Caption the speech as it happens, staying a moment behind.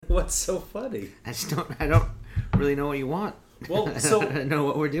What's so funny? I don't really know what you want. Well, so... I don't know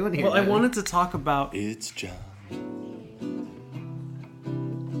what we're doing here. Well, I wanted to talk about... It's John.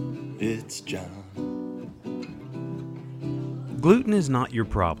 It's John. Gluten is not your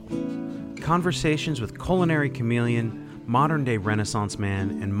problem. Conversations with culinary chameleon, modern-day Renaissance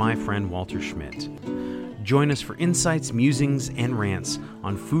man, and my friend Walter Schmidt. Join us for insights, musings, and rants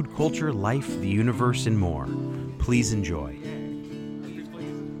on food culture, life, the universe, and more. Please enjoy.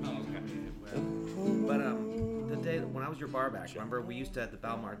 But the day when I was your bar back, remember we used to at the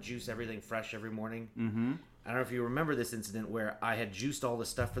Balmar juice everything fresh every morning? Mm-hmm. I don't know if you remember this incident where I had juiced all the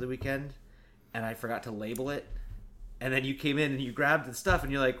stuff for the weekend, and I forgot to label it. And then you came in and you grabbed the stuff,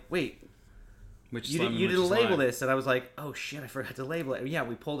 and you're like, wait. You didn't label this, and I was like, "Oh shit, I forgot to label it." And yeah,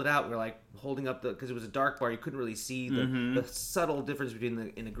 we pulled it out. We were like holding up because it was a dark bar. You couldn't really see the subtle difference between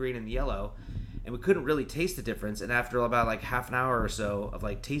the green and the yellow, and we couldn't really taste the difference. And after about like half an hour or so of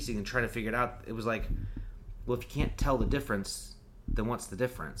like tasting and trying to figure it out, it was like, well, if you can't tell the difference, then what's the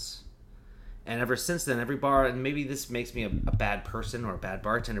difference? And ever since then, every bar, and maybe this makes me a bad person or a bad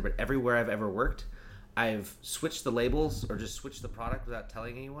bartender, but everywhere I've ever worked, I've switched the labels or just switched the product without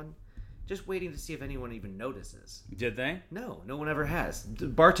telling anyone. Just waiting to see if anyone even notices. Did they? No one ever has.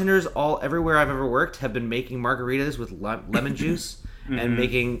 Bartenders everywhere I've ever worked have been making margaritas with lemon juice and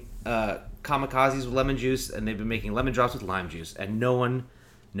making kamikazes with lemon juice, and they've been making lemon drops with lime juice, and no one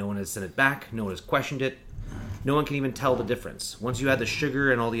has sent it back. No one has questioned it. No one can even tell the difference. Once you add the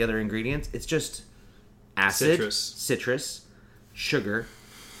sugar and all the other ingredients, it's just acid, citrus, sugar,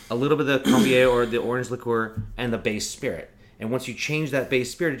 a little bit of the Combier or the orange liqueur, and the base spirit. And once you change that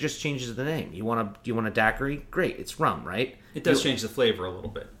base spirit, it just changes the name. You want a daiquiri? Great, it's rum, right? It does change the flavor a little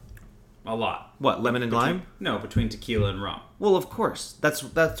bit. A lot. What, lemon and lime? No, between tequila and rum. Well, of course. That's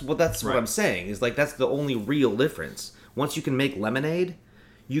what I'm saying. Is like that's the only real difference. Once you can make lemonade,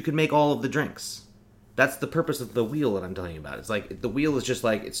 you can make all of the drinks. That's the purpose of the wheel that I'm telling you about. It's like the wheel is just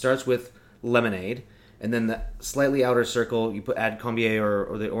like it starts with lemonade, and then the slightly outer circle you add Combier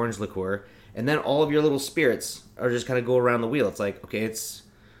or the orange liqueur. And then all of your little spirits are just kind of go around the wheel. It's like, okay, it's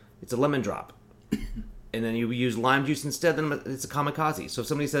a lemon drop. And then you use lime juice instead, then it's a kamikaze. So if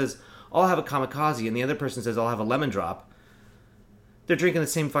somebody says, I'll have a kamikaze, and the other person says, I'll have a lemon drop, they're drinking the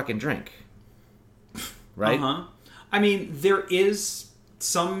same fucking drink. Right? Uh-huh. I mean, there is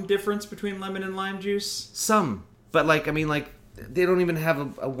some difference between lemon and lime juice. Some. But, they don't even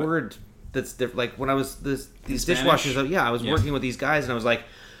have a word that's different. Like, when I was, these dishwashers, I was working with these guys, and I was like,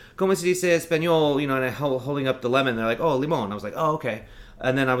 ¿Cómo se dice español? And I holding up the lemon. They're like, oh, limón. I was like, oh, okay.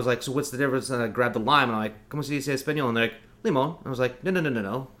 And then I was like, so what's the difference? And I grabbed the lime, and I'm like, ¿Cómo se dice español? And they're like, limón. I was like,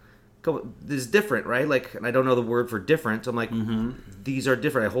 no. This is different, right? Like, and I don't know the word for different. So I'm like, these are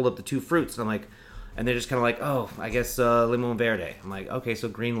different. I hold up the two fruits, and I'm like, and they're just kind of like, oh, I guess limón verde. I'm like, okay, so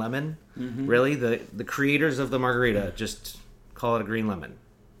green lemon? Really? The creators of the margarita just call it a green lemon.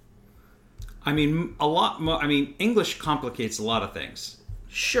 I mean, English complicates a lot of things.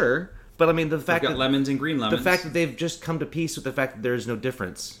 Sure, but I mean the fact that lemons and green lemons. The fact that they've just come to peace with the fact that there is no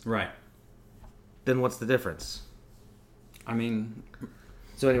difference. Right. Then what's the difference? I mean,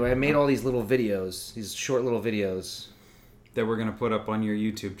 so anyway, I made all these little videos, these short little videos that we're gonna put up on your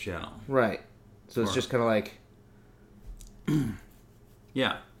YouTube channel. Right. So it's just kind of like,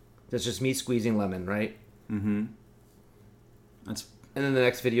 yeah, that's just me squeezing lemon, right? Mm-hmm. And then the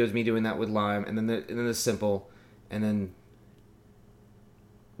next video is me doing that with lime, and then the simple, and then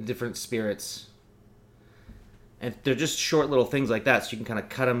different spirits, and they're just short little things like that, so you can kind of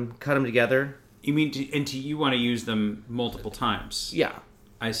cut them together. You mean you want to use them multiple times? Yeah,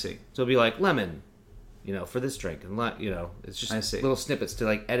 I see. So it'll be like lemon, for this drink, and it's just little snippets to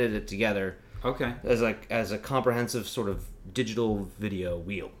like edit it together. Okay. As a comprehensive sort of digital video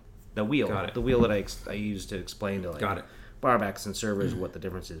wheel. The wheel, Got it. The wheel that I use to explain to Got it. barbacks and servers what the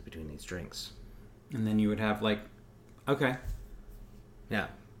difference is between these drinks. And then you would have okay.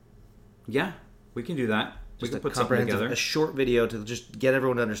 Yeah, we can do that. We can put something together. A short video to just get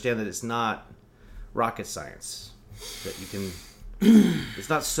everyone to understand that it's not rocket science. That you can... it's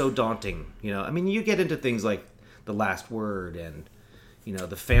not so daunting, I mean, you get into things like The Last Word and,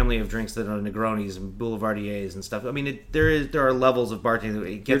 the family of drinks that are Negronis and Boulevardiers and stuff. I mean, there are levels of bartending.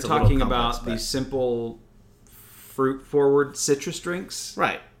 It gets You're talking about these simple fruit-forward citrus drinks?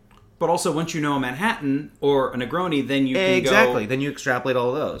 Right. But also, once you know a Manhattan or a Negroni, then you can exactly. Then you extrapolate all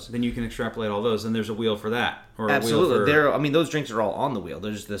of those. Then you can extrapolate all those, and there's a wheel for that. Or absolutely. A wheel for... those drinks are all on the wheel.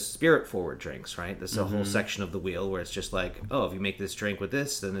 There's the spirit-forward drinks, right? There's a whole section of the wheel where it's just like, oh, if you make this drink with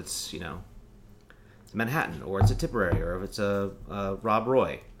this, then it's, it's Manhattan, or it's a Tipperary, or if it's a Rob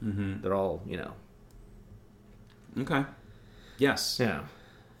Roy. They're all, Okay. Yes. Yeah.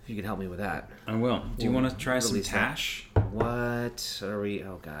 If you can help me with that. I will. Do you want to try some release that. tash? What are we...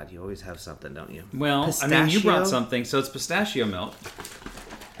 Oh, God. You always have something, don't you? Well, Pistachio? I mean, you brought something. So it's pistachio milk.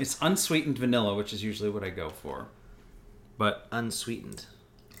 It's unsweetened vanilla, which is usually what I go for. But Unsweetened.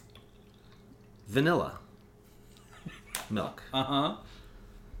 Vanilla. Milk.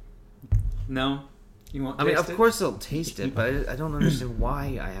 no, you want? I mean, taste of it? course they'll taste it, but I don't understand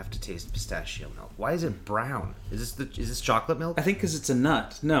why I have to taste pistachio milk. Why is it brown? Is this chocolate milk? I think because it's a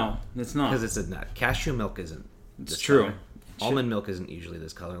nut. No, it's not. Because it's a nut. Cashew milk isn't. It's this true. color. Almond milk isn't usually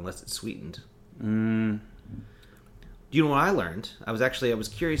this color unless it's sweetened. Do you know what I learned? I was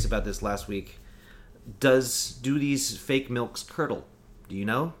curious about this last week. Do these fake milks curdle? Do you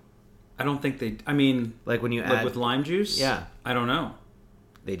know? I don't think they. I mean, Like when you like add with lime juice. Yeah. I don't know.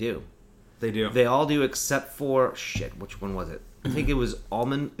 They do. They do. They all do except for shit. Which one was it? I think it was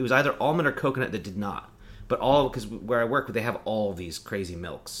almond. It was either almond or coconut that did not. But all because where I work, they have all these crazy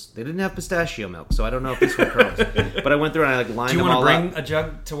milks. They didn't have pistachio milk, so I don't know if this one curdles. But I went through and I lined Do you them all want to bring up. a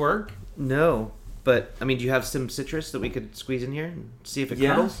jug to work? No, but I mean, do you have some citrus that we could squeeze in here and see if it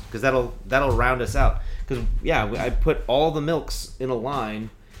Yeah. curdles? Because that'll round us out. Because I put all the milks in a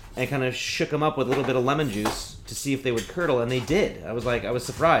line and kind of shook them up with a little bit of lemon juice to see if they would curdle, and they did. I was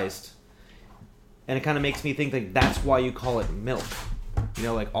surprised, and it kind of makes me think that that's why you call it milk. You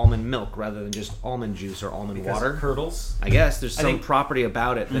know, like almond milk rather than just almond juice or almond water. It curdles. I guess there's some think- property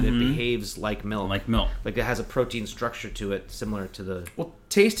about it that it behaves like milk. Like milk. Like it has a protein structure to it similar to the... Well,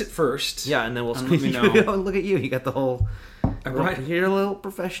 taste it first. Yeah, and then we'll And squeeze let it. me know. Oh, look at you. You got the whole... Right. You're a little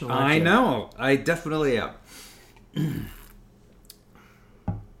professional, aren't I you? know. I definitely am.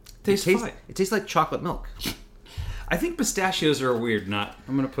 Tastes fine. It tastes like chocolate milk. I think pistachios are a weird nut.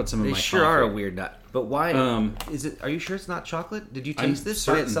 I'm going to put some in They my sure are a coffee. weird nut. But why is it? Are you sure it's not chocolate? Did you I'm taste this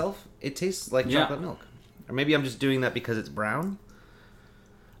by certain. itself? It tastes like Yeah. chocolate milk. Or maybe I'm just doing that because it's brown.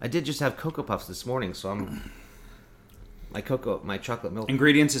 I did just have Cocoa Puffs this morning, so my chocolate milk.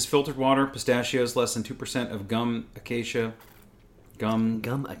 Ingredients is filtered water, pistachios, less than 2% of gum acacia.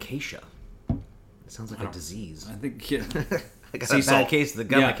 Gum acacia. It sounds like a disease. I think yeah. I got Sea a bad salt. case of the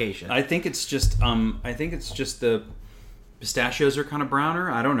gum Yeah. acacia. I think it's just the pistachios are kind of browner.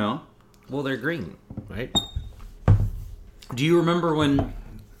 I don't know. Well, they're green, right? Do you remember when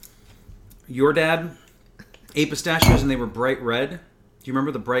your dad ate pistachios and they were bright red? Do you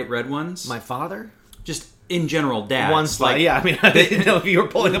remember the bright red ones? My father? Just in general, dads. One slide. Yeah, I mean, I didn't know if you were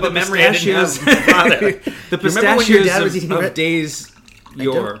pulling up a the memory. I didn't pistachios. have my father. The You remember when your pistachios dad was eating of red- days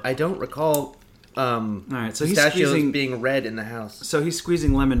yore. I don't recall right, so he's pistachios squeezing- being red in the house. So he's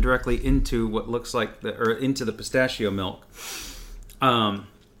squeezing lemon directly into what looks like into the pistachio milk.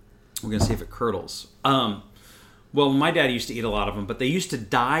 We're gonna see if it curdles. Well, my dad used to eat a lot of them, but they used to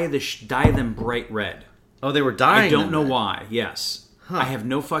dye them bright red. Oh, they were dying. I don't know why. Yes, I have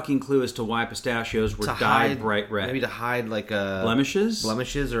no fucking clue as to why pistachios were dyed bright red. Maybe to hide like blemishes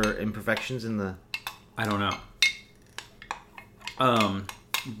or imperfections in the. I don't know.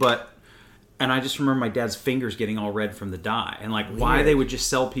 And I just remember my dad's fingers getting all red from the dye, and like why Weird. they would just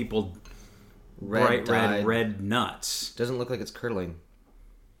sell people bright dyed. red nuts. Doesn't look like it's curdling.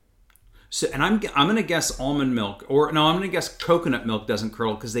 So, and I'm gonna guess almond milk, I'm gonna guess coconut milk doesn't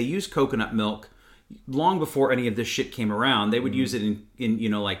curdle because they use coconut milk long before any of this shit came around. They would use it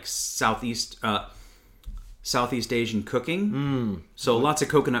in like Southeast Asian cooking. So lots of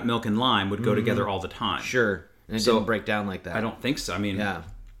coconut milk and lime would go together all the time. Sure, and it didn't break down like that. I don't think so. I mean, Yeah.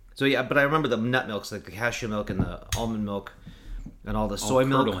 So yeah, but I remember the nut milks, like the cashew milk and the almond milk, and all the soy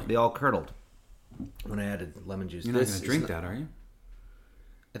milk. curdling. They all curdled when I added lemon juice. you're not gonna drink that, are you?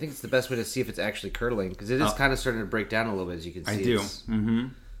 I think it's the best way to see if it's actually curdling because it is kind of starting to break down a little bit, as you can see. I do. It's- Mm-hmm.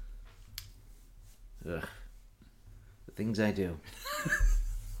 Ugh. The things I do.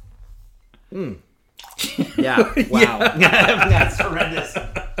 Yeah. Wow. That's horrendous.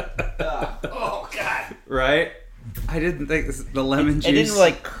 Oh God. Right? I didn't think the lemon juice. It didn't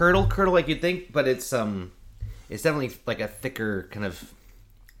like curdle like you'd think, but it's definitely like a thicker kind of.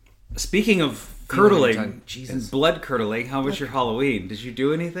 Speaking of Feeling curdling tongue. Jesus. and blood curdling, how was your Halloween? Did you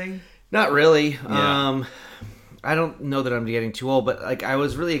do anything? Not really. Yeah. I don't know that I'm getting too old, but like I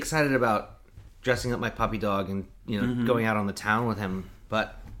was really excited about dressing up my puppy dog and going out on the town with him.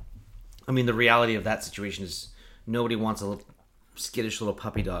 But I mean, the reality of that situation is nobody wants a little skittish little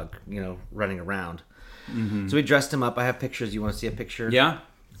puppy dog, running around. Mm-hmm. So we dressed him up. I have pictures. You want to see a picture? Yeah.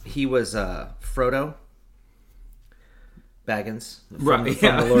 He was Frodo Baggins from, Right, from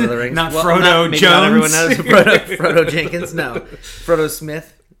yeah. the Lord of the Rings. Not Frodo maybe Jones. Not everyone knows Frodo Jenkins. No, Frodo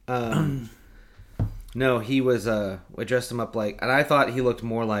Smith. No, he was. I dressed him up and I thought he looked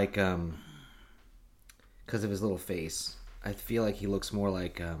more like because of his little face. I feel like he looks more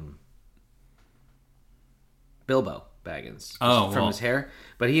like Bilbo Baggins. From his hair.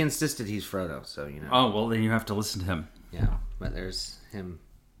 But he insisted he's Frodo, so you know. Oh, well, then you have to listen to him. Yeah, but there's him.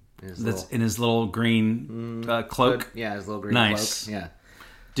 In his little green cloak. Yeah, his little green nice. cloak. Yeah.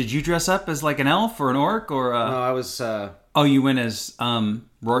 Did you dress up as like an elf or an orc or? No, I was. Oh, you went as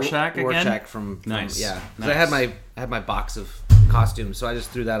Rorschach again. Rorschach from nice. Yeah, nice. I had my box of costumes, so I just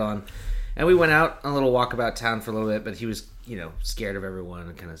threw that on, and we went out on a little walkabout town for a little bit. But he was, scared of everyone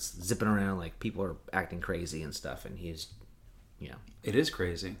and kind of zipping around like people are acting crazy and stuff, and he's, it is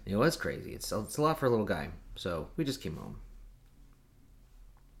crazy. It was crazy. It's a lot for a little guy. So we just came home.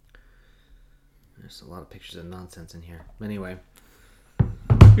 There's a lot of pictures of nonsense in here. Anyway.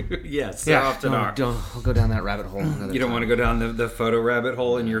 Yes, yeah, often are. I'll go down that rabbit hole. You don't want to go down the photo rabbit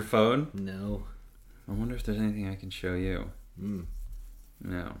hole in your phone? No. I wonder if there's anything I can show you.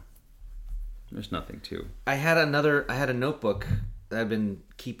 No. There's nothing to. I had a notebook that I've been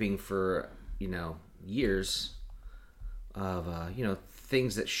keeping for, years of,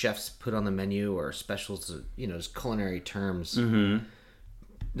 things that chefs put on the menu or specials, just culinary terms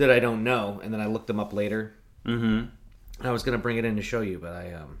that I don't know. And then I looked them up later. Mm-hmm. I was going to bring it in to show you, but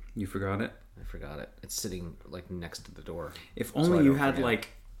I... You forgot it? I forgot it. It's sitting, next to the door. If only you had,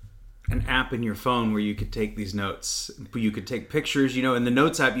 an app in your phone where you could take these notes. You could take pictures, in the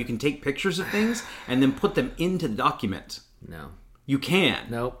Notes app, you can take pictures of things and then put them into the document. No. You can.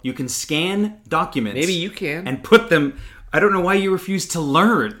 Nope. You can scan documents. Maybe you can. And put them... I don't know why you refuse to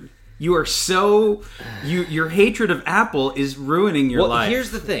learn. You are so... Your hatred of Apple is ruining your life.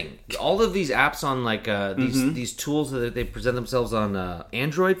 Here's the thing. All of these apps on, these tools that they present themselves on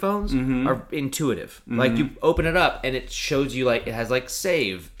Android phones are intuitive. Like, you open it up, and it shows you, it has,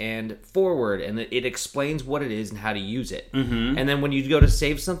 save and forward, and it explains what it is and how to use it. And then when you go to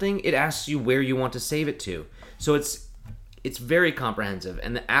save something, it asks you where you want to save it to. So it's very comprehensive.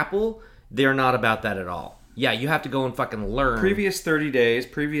 And the Apple, they're not about that at all. Yeah, you have to go and fucking learn. Previous 30 days,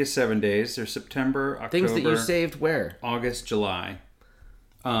 previous 7 days. There's September, October... Things that you saved where? August, July.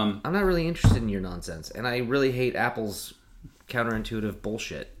 I'm not really interested in your nonsense. And I really hate Apple's counterintuitive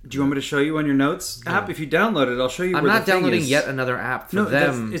bullshit. Do you want me to show you on your Notes app? If you download it, I'll show you I'm where not the thing downloading is. yet another app for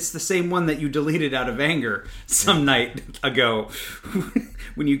them. It's the same one that you deleted out of anger some night ago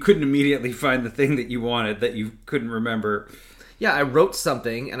when you couldn't immediately find the thing that you wanted that you couldn't remember. Yeah, I wrote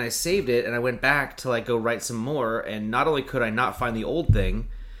something and I saved it and I went back to go write some more, and not only could I not find the old thing,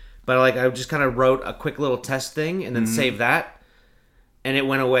 but I just kind of wrote a quick little test thing and then saved that, and it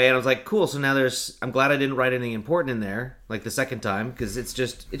went away, and I was like, cool, so now I'm glad I didn't write anything important in there the second time, because it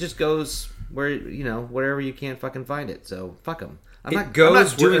just goes where wherever you can't fucking find it. So fuck them. I'm not doing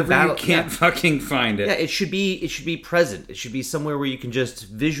wherever battle. You can't fucking find it. Yeah, it should be present. It should be somewhere where you can just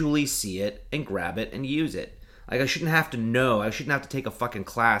visually see it and grab it and use it. I shouldn't have to know. I shouldn't have to take a fucking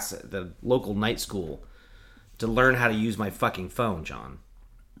class at the local night school to learn how to use my fucking phone, John.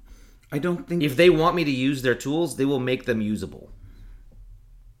 I don't think... If they want me to use their tools, they will make them usable.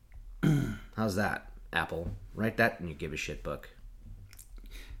 How's that, Apple? Write that in your give a shit book.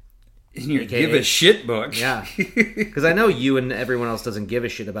 In your give a shit book? Yeah. Because I know you and everyone else doesn't give a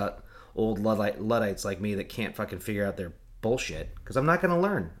shit about old Luddites like me that can't fucking figure out their bullshit. Because I'm not going to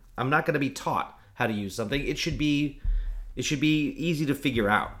learn. I'm not going to be taught how to use something. It should be easy to figure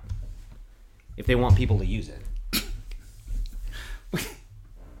out if they want people to use it.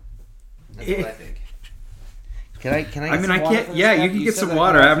 That's what I think. Can I get I can't. Yeah, you can get some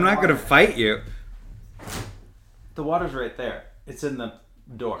water. I'm not going to fight you. The water's right there. It's in the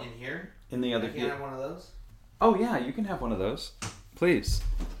door. In here? In the other. Can I have one of those? Oh yeah, you can have one of those, please.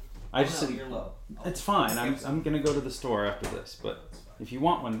 You're low. It's fine. I'm going to go to the store after this, but. If you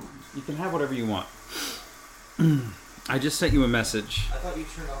want one, you can have whatever you want. I just sent you a message. I thought you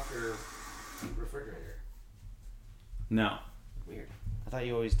turned off your refrigerator. No. Weird. I thought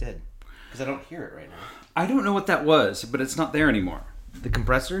you always did. Because I don't hear it right now. I don't know what that was, but it's not there anymore. The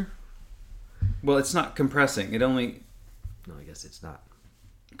compressor? Well, it's not compressing. It only... No, I guess it's not.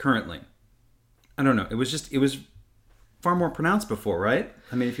 Currently. I don't know. It was far more pronounced before, right?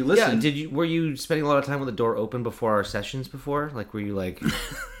 I mean, if you listen... Yeah, were you spending a lot of time with the door open before our sessions before? Were you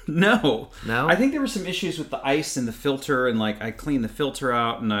No. No? I think there were some issues with the ice and the filter, and I cleaned the filter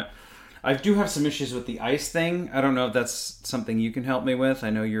out, and I do have some issues with the ice thing. I don't know if that's something you can help me with. I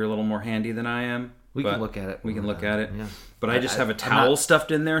know you're a little more handy than I am. We can look at it. We can look at it. Yeah. But I just have a towel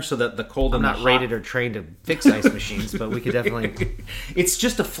stuffed in there so that the cold I'm and the not rated or trained to fix ice machines, but we could definitely... It's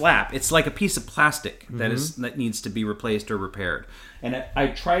just a flap. It's like a piece of plastic that needs to be replaced or repaired. And I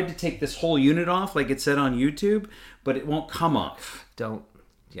tried to take this whole unit off like it said on YouTube, but it won't come off. Don't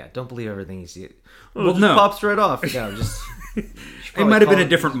Yeah, don't believe everything you see. Well, It just no. pops right off. No, just... It might have been a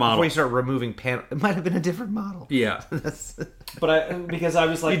different model. Before you start removing panel, it might have been a different model. Yeah. That's... Because I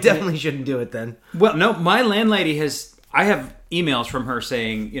was like... You definitely shouldn't do it then. Well, no, my landlady has... I have emails from her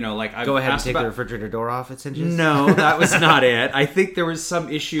saying, like... I've Go ahead and asked take about... the refrigerator door off its hinges. No, that was not it. I think there was some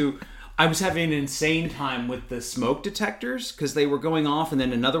issue... I was having an insane time with the smoke detectors because they were going off and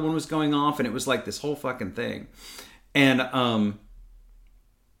then another one was going off and it was like this whole fucking thing. And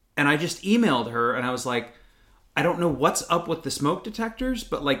I just emailed her and I was like, I don't know what's up with the smoke detectors,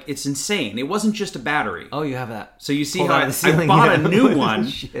 but like it's insane. It wasn't just a battery. Oh, you have that. So you see Pulled how out I of the ceiling, bought yeah. a new one,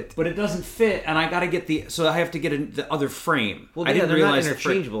 Shit. but it doesn't fit, and I got to get so I have to get the other frame. Well, I yeah, didn't they're realize not the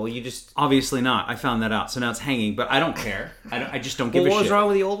frame. interchangeable. You just... Obviously not. I found that out, so now it's hanging. But I don't care. I just don't give Well, a what shit. was wrong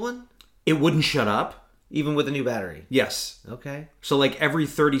with the old one? It wouldn't shut up. Even with a new battery. Yes. Okay. So like every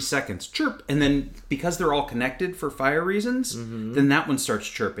 30 seconds, chirp, and then because they're all connected for fire reasons, then that one starts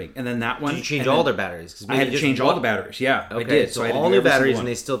chirping, and then that one. Did you change and all then their batteries? 'Cause I had to change all the batteries. Yeah, Okay, I did. so I had to all do new every single batteries, one. and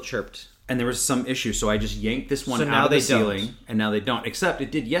they still chirped. And there was some issue, so I just yanked this one So now out of the they don't. ceiling, and now they don't. Except it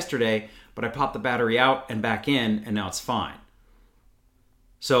did yesterday, but I popped the battery out and back in, and now it's fine.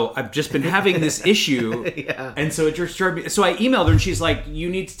 So I've just been having this issue, Yeah. and so it just started me. So I emailed her, and she's like, "You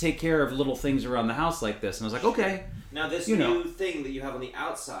need to take care of little things around the house like this." And I was like, "Okay." Now this new thing that you have on the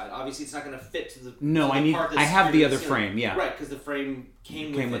outside, obviously it's not going to fit to the. No, to the I need. part that's I have secured the to other ceiling. frame. Yeah, Right, because the frame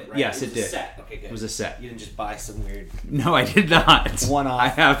came with with- it. Right? yes, it it was a did. set. Okay, good. It was a set. You didn't just buy some weird. No, I did not. One off. I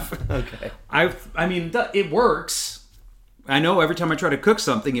have. Okay. I mean, it works. I know every time I try to cook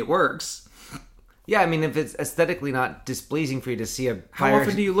something, it works. Yeah, I mean, if it's aesthetically not displeasing for you to see a How fire,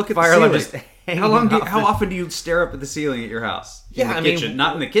 often do you look at fire the alarm ceiling? just hanging How off often do you stare up at the ceiling at your house? Yeah, in the I mean, kitchen,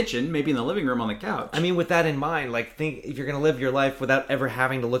 not in the kitchen, maybe in the living room on the couch. I mean, with that in mind, like, think if you're going to live your life without ever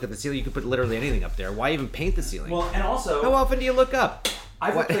having to look at the ceiling, you could put literally anything up there. Why even paint the ceiling? well, and also, How often do you look up?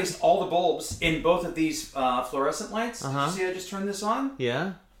 I've What? replaced all the bulbs in both of these fluorescent lights. Uh-huh. Did you see I just turned this on?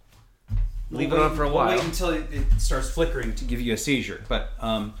 Yeah. Leave We'll it on wait- for a we'll while. Wait until it starts flickering to give you a seizure. But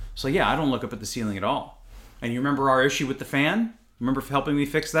so yeah, I don't look up at the ceiling at all. And you remember our issue with the fan? Remember helping me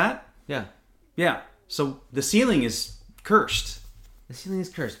fix that? Yeah. Yeah. So the ceiling is cursed. The ceiling is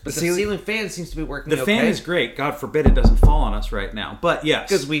cursed, but the ceiling- ceiling fan seems to be working. The fan is great. God forbid it doesn't fall on us right now. But yes,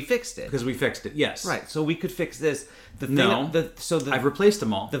 because we fixed it. because we fixed it. Yes. Right, so we could fix this. The thing, No. I've replaced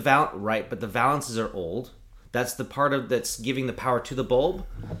them all. right, but the valances are old. That's the part of that's giving the power to the bulb.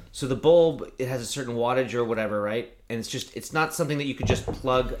 So the bulb, it has a certain wattage or whatever, right? And it's not something that you could just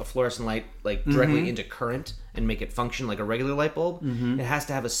plug a fluorescent light like directly into current and make it function like a regular light bulb. It has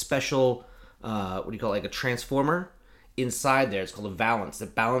to have a special, what do you call it, like a transformer inside there. It's called a valance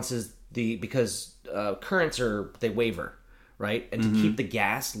that balances because currents they waver, right? And to keep the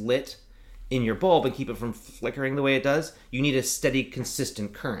gas lit in your bulb and keep it from flickering the way it does, you need a steady,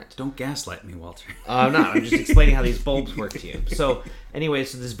 consistent current. Don't gaslight me, Walter. I'm not. I'm just explaining how these bulbs work to you. So anyway,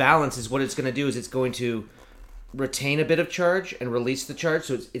 so this valance is what it's going to do is it's going to retain a bit of charge and release the charge.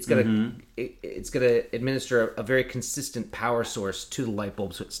 So it's going to it's going to administer a very consistent power source to the light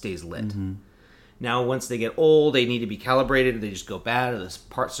bulb so it stays lit. Now, once they get old, they need to be calibrated. They just go bad, or the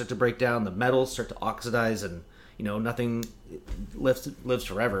parts start to break down, the metals start to oxidize, and nothing lives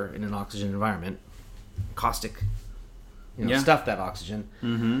forever in an oxygen environment. Caustic, stuff that oxygen.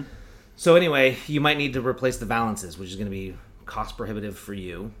 Mm-hmm. So anyway, you might need to replace the valances, which is going to be cost prohibitive for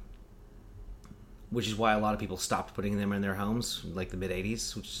you. Which is why a lot of people stopped putting them in their homes, like the mid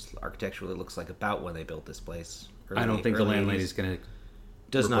 '80s, which architecturally looks like about when they built this place. I don't think the early landlady's 80s. going to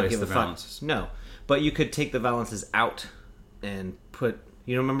Does not replace give the a fuck. valances. No, but you could take the valances out and put.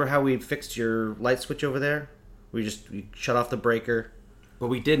 Remember how we fixed your light switch over there? We shut off the breaker. But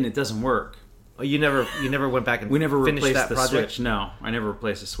we didn't. It doesn't work. Oh, you never went back and We never finished replaced that the project? switch. No, I never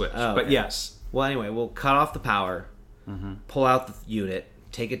replaced the switch. Oh, But okay. yes. Well, anyway, we'll cut off the power, pull out the unit,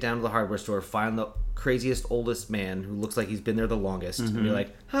 take it down to the hardware store, find the craziest, oldest man who looks like he's been there the longest, and be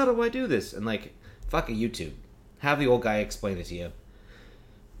like, how do I do this? And fuck a YouTube. Have the old guy explain it to you.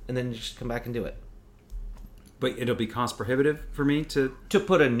 And then just come back and do it. But it'll be cost prohibitive for me to... To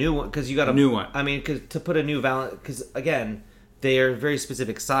put a new one, because you got a New one. I mean, to put a new valance, because again, they are very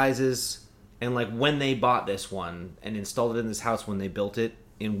specific sizes, and when they bought this one and installed it in this house when they built it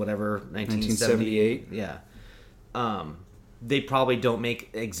in whatever 1978, yeah, they probably don't make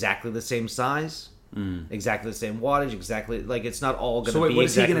exactly the same size, exactly the same wattage, exactly it's not all going to So be. what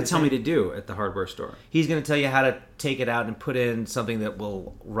is he exactly going the to tell same. me to do at the hardware store? He's going to tell you how to take it out and put in something that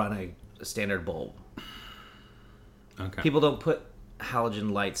will run a standard bulb. Okay. People don't put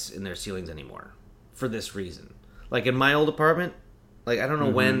halogen lights in their ceilings anymore for this reason. Like in my old apartment, Like, I don't know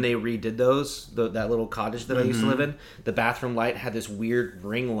when they redid those, that little cottage that I used to live in. The bathroom light had this weird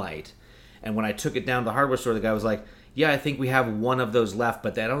ring light. And when I took it down to the hardware store, the guy was like, yeah, I think we have one of those left,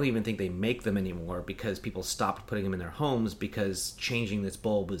 but I don't even think they make them anymore because people stopped putting them in their homes because changing this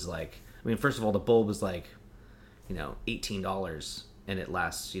bulb is like... I mean, first of all, the bulb is like, $18, and it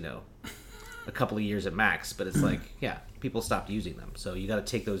lasts, a couple of years at max. But it's like, yeah, people stopped using them. So you got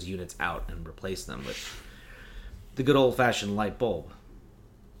to take those units out and replace them with the good old-fashioned light bulb.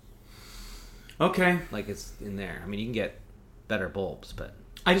 Okay. Like it's in there. I mean, you can get better bulbs, but...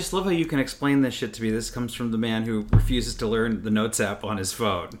 I just love how you can explain this shit to me. This comes from the man who refuses to learn the Notes app on his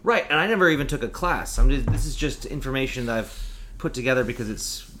phone. Right, and I never even took a class. This is just information that I've put together because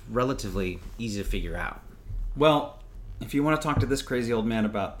it's relatively easy to figure out. Well, if you want to talk to this crazy old man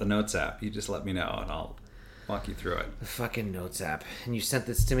about the Notes app, you just let me know and I'll walk you through it. The fucking Notes app. And you sent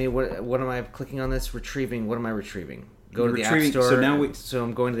this to me. What am I clicking on this? Retrieving. What am I retrieving? Go to the App Store. So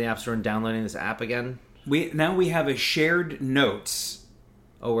I'm going to the App Store and downloading this app again? Now we have a shared Notes.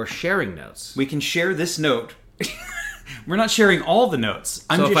 Oh, we're sharing notes. We can share this note. We're not sharing all the notes.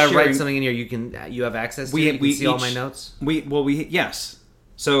 So if I write something in here, you have access to it? You can see all my notes? Yes.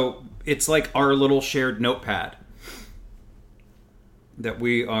 So it's like our little shared notepad that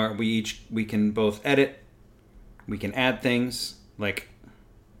we can both edit. We can add things. Like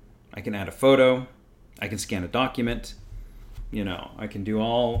I can add a photo. I can scan a document. I can do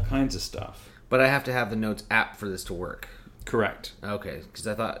all kinds of stuff. But I have to have the Notes app for this to work. Correct. Okay, because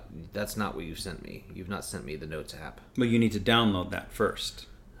I thought that's not what you sent me. You've not sent me the Notes app. Well, you need to download that first.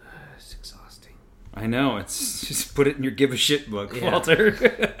 It's exhausting. I know. It's just put it in your give a shit book, Walter.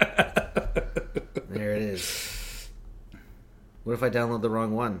 There it is. What if I download the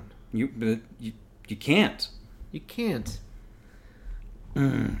wrong one? You can't. You can't.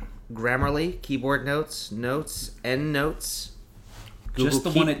 Grammarly, keyboard notes, EndNotes, just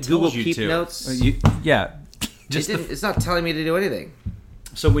the one it tells you Keep to. Notes. Yeah. It's not telling me to do anything.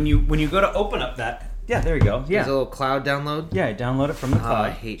 So when you go to open up that, there you go. Yeah, there's a little cloud download. Yeah, I download it from the cloud. I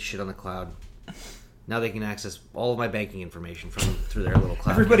hate shit on the cloud. Now they can access all of my banking information through their little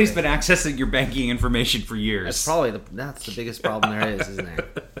cloud. Everybody's been accessing your banking information for years. That's probably that's the biggest problem there is, isn't there?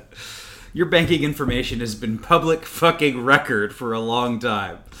 Your banking information has been public fucking record for a long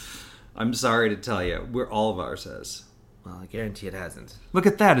time. I'm sorry to tell you, all of ours has. Well, I guarantee it hasn't. Look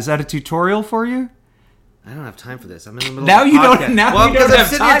at that. Is that a tutorial for you? I don't have time for this. I'm in the middle now of a you podcast. don't. Now you don't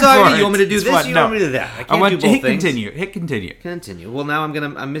have time for it. You want me to do this? You want me to do that? I can't do both hit things. Continue. Hit continue. Continue. Well, now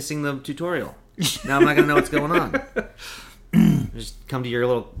I'm missing the tutorial. Now I'm not gonna know what's going on. Just come to your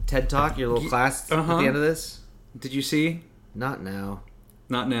little TED talk, your little class at the end of this. Did you see? Not now.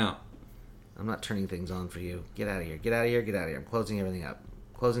 Not now. I'm not turning things on for you. Get out of here. Get out of here. Get out of here. I'm closing everything up.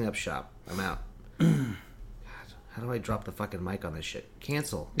 Closing up shop. I'm out. God, how do I drop the fucking mic on this shit?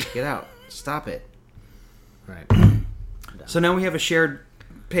 Cancel. Get out. Stop it. All right. So now we have a shared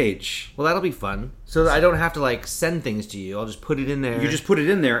page. Well, that'll be fun. So I don't have to send things to you. I'll just put it in there. You just put it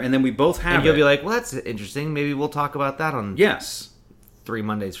in there, and then we both have it. And you'll be like, well, that's interesting. Maybe we'll talk about that on 3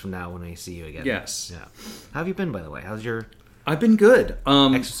 Mondays from now when I see you again. Yes. Yeah. How have you been, by the way? How's your... I've been good.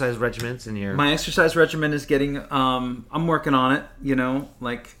 Exercise regimens and your... My exercise regimen is getting... I'm working on it, You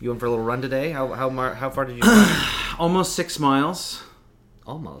went for a little run today? How far did you run? Almost 6 miles.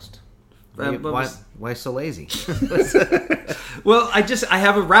 Almost. Why so lazy? Well, I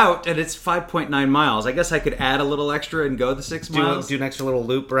have a route and it's 5.9 miles. I guess I could add a little extra and go the 6 miles. Do an extra little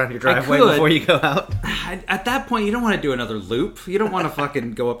loop around your driveway before you go out. At that point, you don't want to do another loop. You don't want to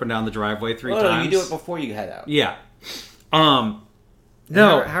fucking go up and down the driveway 3 times. No, you do it before you head out. Yeah. No.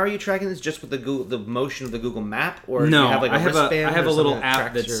 How are you tracking this? Just with the motion of the Google Map, or no? Do you have I have wristband a little that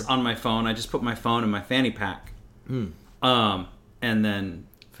app that's on my phone. I just put my phone in my fanny pack. And then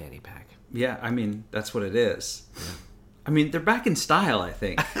fanny pack. Yeah, I mean that's what it is. Yeah. I mean they're back in style. I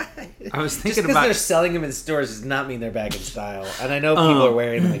think. I was thinking just because they're selling them in stores does not mean they're back in style. And I know people are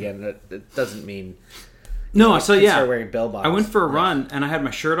wearing them again. It doesn't mean. No, so yeah, start wearing bell bottoms. I went for a run and I had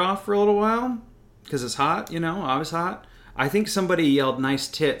my shirt off for a little while because it's hot. I was hot. I think somebody yelled "nice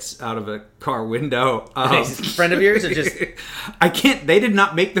tits" out of a car window. Friend of yours, or just? I can't. They did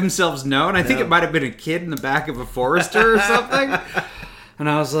not make themselves known. I think it might have been a kid in the back of a Forester or something. And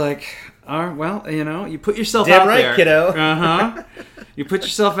I was like, well, you put yourself out right, there, kiddo. You put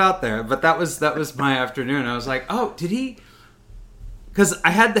yourself out there. But that was my afternoon. I was like, oh, did he? Because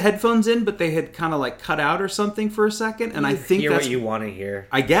I had the headphones in, but they had kind of cut out or something for a second, and I think hear that's what you want to hear.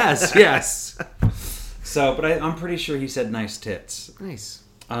 I guess, yes. So, but I'm pretty sure he said nice tits. Nice.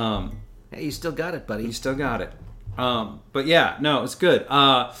 Hey, you still got it, buddy. You still got it. But yeah, no, it's good.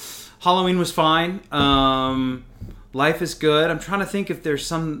 Halloween was fine. Life is good. I'm trying to think if there's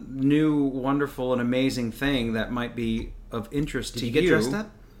some new, wonderful, and amazing thing that might be of interest to you. Did you get dressed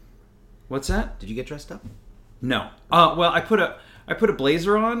up? What's that? Did you get dressed up? No. Well, I put a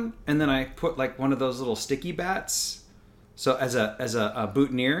blazer on, and then I put like one of those little sticky bats. So as a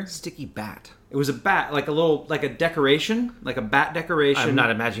boutonniere. Sticky bat. It was a bat, like a decoration, like a bat decoration. I'm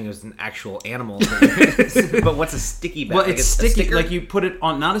not imagining it was an actual animal. But what's a sticky bat? Well, like it's sticky. Like you put it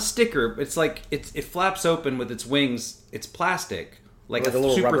on, not a sticker. It's like it flaps open with its wings. It's plastic, like a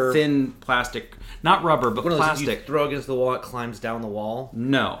little super rubber? thin plastic, not rubber, but One of those you plastic. throw against the wall, it climbs down the wall.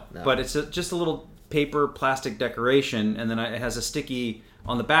 No, but it's just a little paper plastic decoration, and then it has a sticky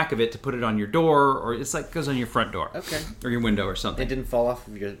on the back of it to put it on your door, or it's like goes on your front door, Okay. or your window or something. It didn't fall off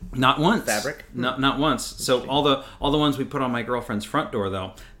of your Not once. fabric? Not once. So all the ones we put on my girlfriend's front door,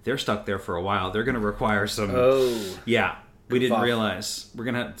 though, they're stuck there for a while. They're going to require some. Oh. Yeah. We didn't off. realize. We're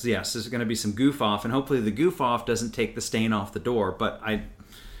gonna there's gonna be some goof off, and hopefully the goof off doesn't take the stain off the door. But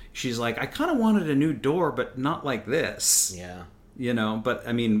she's like, I kind of wanted a new door, but not like this. Yeah. You know, but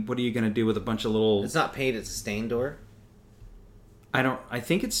I mean, what are you gonna do with a bunch of little? It's not paint, it's a stained door. I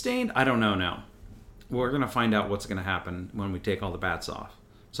think it's stained. I don't know now. We're gonna find out what's gonna happen when we take all the bats off.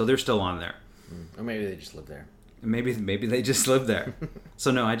 So they're still on there. Or maybe they just live there. Maybe they just live there. So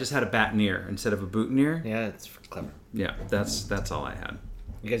no, I just had a batineer instead of a boutonniere. Yeah, it's clever. Yeah, that's all I had.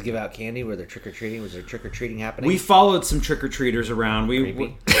 You guys give out candy? Were there trick-or-treating? Was there trick-or-treating happening? We followed some trick-or-treaters around.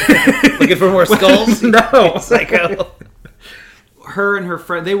 Creepy. Looking for more skulls? No. Psycho. Her and her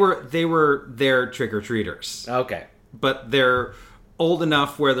friend, they were their trick-or-treaters. Okay. But they're old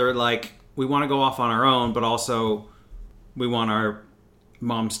enough where they're like, we want to go off on our own, but also we want our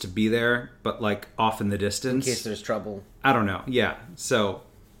moms to be there, but like off in the distance. In case there's trouble. I don't know. Yeah. So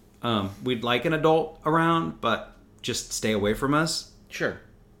we'd like an adult around, but just stay away from us. Sure.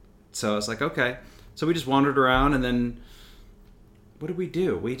 So I was like, okay. So we just wandered around, and then what did we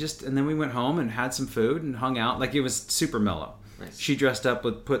do? And then we went home and had some food and hung out. Like, it was super mellow. Nice. She dressed up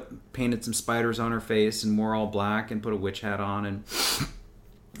painted some spiders on her face and wore all black and put a witch hat on, and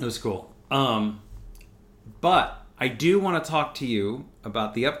it was cool. But I do want to talk to you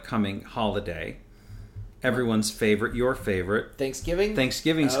about the upcoming holiday. Everyone's favorite, your favorite. Thanksgiving?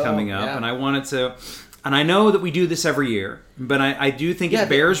 Thanksgiving's coming up, yeah. and I wanted to... And I know that we do this every year, but I do think it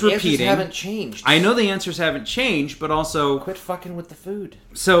bears the repeating. answers haven't changed. I know the answers haven't changed, but also... Quit fucking with the food.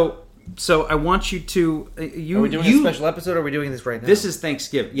 So I want you to... Are we doing a special episode, or are we doing this right now? This is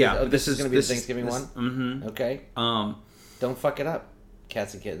Thanksgiving. Yeah. Oh, this is going to be the Thanksgiving one? Mm-hmm. Okay. Don't fuck it up,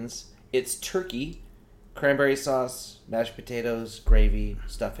 cats and kittens. It's turkey, cranberry sauce, mashed potatoes, gravy,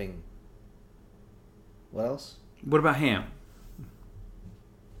 stuffing. What else? What about ham?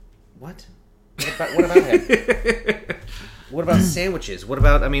 What? What about ham? What about sandwiches? What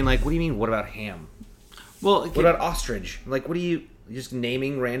about, what do you mean, what about ham? Well, What about ostrich? Like, what are you just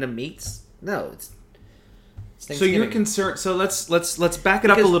naming random meats? No, it's so Thanksgiving. you're concerned. So let's back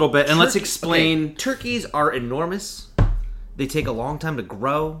it up a little bit and let's explain. Okay, turkeys are enormous. They take a long time to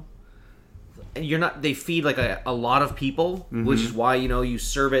grow. And they feed like a lot of people, which is why you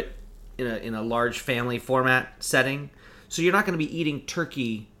serve it in a large family format setting. So you're not going to be eating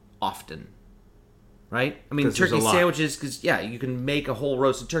turkey often. Right? I mean, 'Cause there's turkey a lot. sandwiches, because, you can make a whole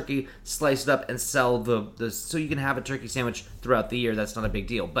roasted turkey, slice it up, and sell so you can have a turkey sandwich throughout the year. That's not a big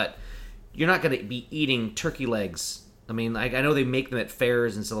deal. But you're not going to be eating turkey legs. I mean, I know they make them at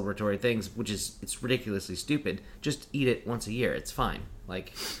fairs and celebratory things, it's ridiculously stupid. Just eat it once a year. It's fine.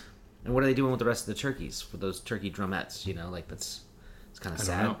 And what are they doing with the rest of the turkeys? With those turkey drumettes, it's kind of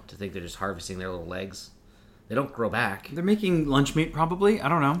sad know. to think they're just harvesting their little legs. They don't grow back. They're making lunch meat, probably. I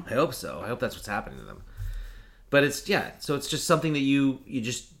don't know. I hope so. I hope that's what's happening to them. But so it's just something that you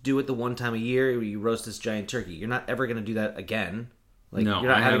just do it the one time a year where you roast this giant turkey. You're not ever going to do that again. No, you're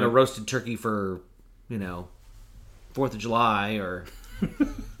not I having a haven't. roasted turkey for, 4th of July or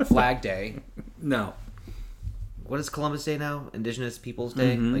Flag Day. No. What is Columbus Day now? Indigenous Peoples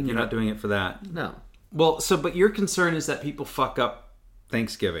Day? You're not doing it for that. No. Well, but your concern is that people fuck up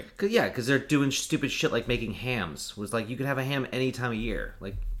Thanksgiving. Because they're doing stupid shit like making hams. Was like, you can have a ham any time of year.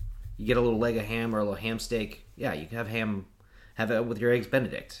 Like, you get a little leg of ham or a little ham steak. Yeah, you can have ham, have it with your eggs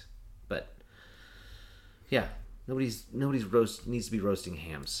Benedict. But, yeah, nobody's needs to be roasting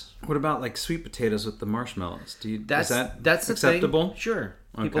hams. What about like sweet potatoes with the marshmallows? That's is that that's the acceptable? Thing. Sure.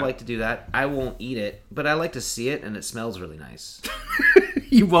 People Okay. like to do that. I won't eat it, but I like to see it, and it smells really nice.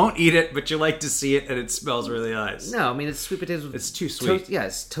 You won't eat it, but you like to see it, and it smells really nice. No, I mean, it's sweet potatoes with... It's too sweet.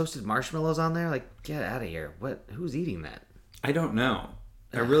 It's toasted marshmallows on there. Like, get out of here. Who's eating that? I don't know.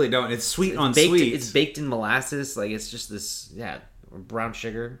 I really don't. It's sweet on baked, sweet. It's baked in molasses. Like, it's just this, brown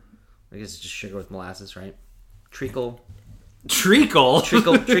sugar. I guess it's just sugar with molasses, right? treacle Treacle?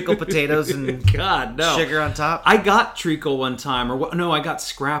 potatoes and God, no. sugar on top. I got treacle one time, or what? No, I got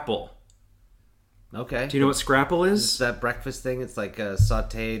scrapple. Okay. Do you know what scrapple is? It's that breakfast thing. It's like a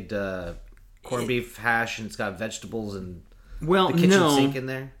sautéed corned beef hash, and it's got vegetables and the kitchen sink in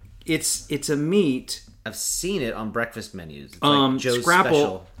there. It's a meat. I've seen it on breakfast menus. It's like Joe's scrapple,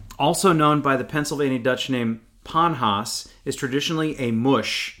 special. also known by the Pennsylvania Dutch name panhas, is traditionally a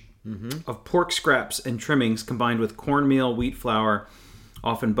mush of pork scraps and trimmings combined with cornmeal, wheat flour,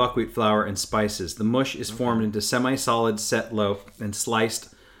 often buckwheat flour, and spices. The mush is formed into semi-solid set loaf and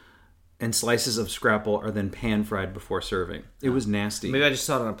slices of scrapple are then pan-fried before serving. It was nasty. Maybe I just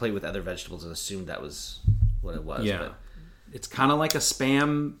saw it on a plate with other vegetables and assumed that was what it was. Yeah. But It's kind of like a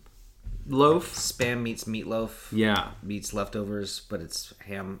Spam loaf. Spam meets meatloaf. Yeah. Meets leftovers, but it's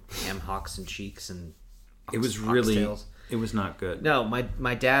ham hocks and cheeks and It was really... oxtails. It was not good. No,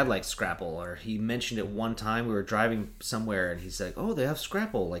 my dad likes scrapple, or he mentioned it one time. We were driving somewhere, and he's like, "Oh, they have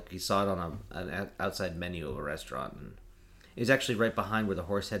scrapple." Like he saw it on an outside menu of a restaurant, and it was actually right behind where the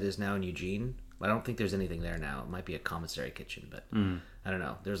Horse Head is now in Eugene. I don't think there's anything there now. It might be a commissary kitchen, but I don't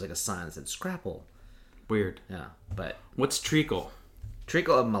know. There's like a sign that said scrapple. Weird. Yeah, but What's treacle?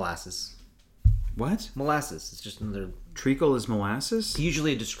 treacle of molasses. What? Molasses. It's just another, Treacle is molasses?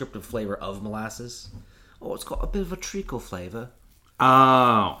 usually a descriptive flavor of molasses. Oh, it's got a bit of a treacle flavor,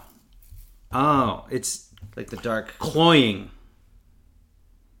 Oh, it's like the dark. cloying.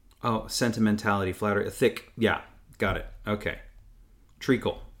 Oh, sentimentality, flattery, thick. Yeah, got it. Okay.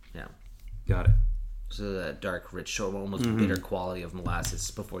 Treacle. Yeah. Got it. So that dark, rich, almost bitter quality of molasses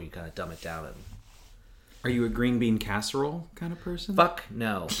before you kind of dumb it down. And Are you a green bean casserole kind of person? fuck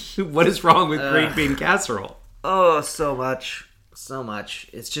no. What is wrong with green bean casserole? Oh, so much.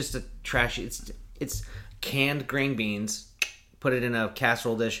 It's just a trashy. It's canned green beans. Put it in a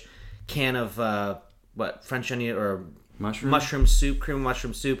casserole dish. Can of French onion or mushroom soup, cream of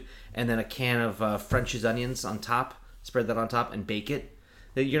mushroom soup, and then a can of French's onions on top. Spread that on top and bake it.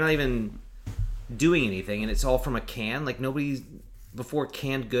 You're not even doing anything, and it's all from a can. Like nobody's before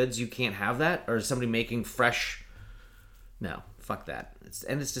canned goods. You can't have that, or is somebody making fresh? No, fuck that. It's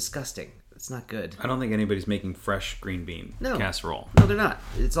disgusting. It's not good. I don't think anybody's making fresh green bean casserole. No, they're not.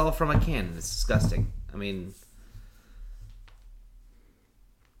 It's all from a can, and it's disgusting. I mean,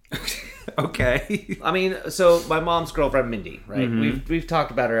 Okay. I mean, so my mom's girlfriend Mindy, right? We've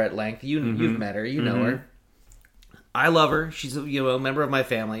talked about her at length. You've met her. You know her. I love her. She's a member of my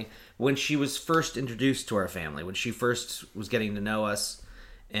family. When she was first introduced to our family, when she first was getting to know us,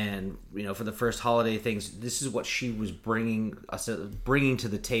 and for the first holiday things, this is what she was bringing to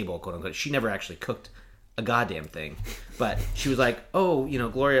the table, quote unquote. She never actually cooked a goddamn thing, but she was like, "Oh,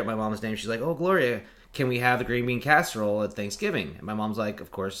 Gloria," my mom's name. She's like, "Oh, Gloria, can we have the green bean casserole at Thanksgiving?" And my mom's like, of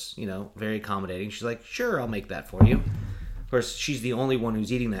course, very accommodating. She's like, "Sure, I'll make that for you." Of course, she's the only one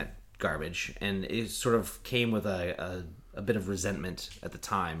who's eating that garbage, and it sort of came with a bit of resentment at the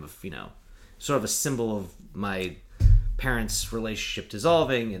time of sort of a symbol of my parents' relationship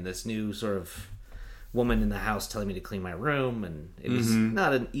dissolving and this new sort of woman in the house telling me to clean my room, and it was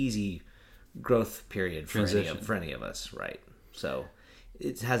not an easy growth period for any of us, right? So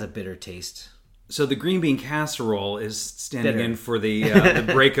it has a bitter taste. So the green bean casserole is standing in for the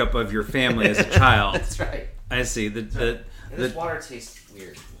breakup of your family as a child. That's right. I see. This water tastes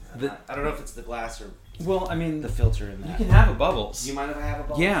weird. I don't know if it's the glass or the filter in that. You can have a Bubbles. Do you mind if I have a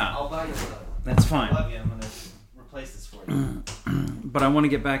bubble? Yeah. I'll buy you another one. That's I fine. love you. I'm going to replace this for you. But I want to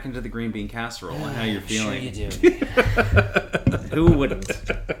get back into the green bean casserole and how you're feeling. Sure you do. Who wouldn't?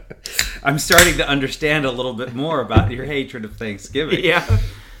 I'm starting to understand a little bit more about your hatred of Thanksgiving. Yeah.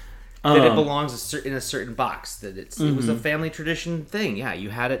 That it belongs in a certain box. That it was a family tradition thing. Yeah, you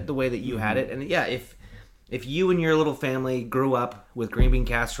had it the way that you had it, and yeah, if you and your little family grew up with green bean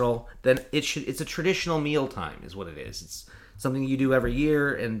casserole, then it's a traditional meal time, is what it is. It's something you do every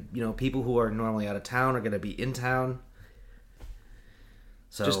year, and people who are normally out of town are going to be in town.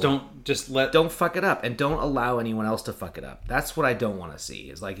 So don't fuck it up, and don't allow anyone else to fuck it up. That's what I don't want to see.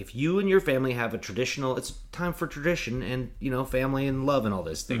 Is like if you and your family have a traditional, it's time for tradition and family and love and all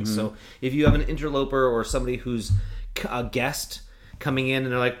those things. So if you have an interloper or somebody who's a guest coming in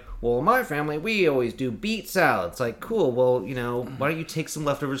and they're like, "Well, my family, we always do beet salad." It's like, cool. Well, why don't you take some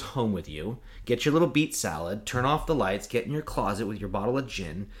leftovers home with you? Get your little beet salad, turn off the lights, get in your closet with your bottle of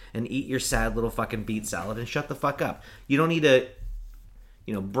gin, and eat your sad little fucking beet salad and shut the fuck up. You don't need to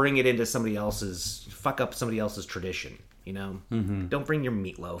bring it into fuck up somebody else's tradition, Don't bring your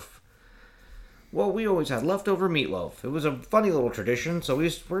meatloaf. Well, we always had leftover meatloaf. It was a funny little tradition, so we're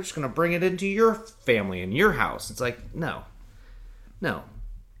just going to bring it into your family and your house. It's like, no.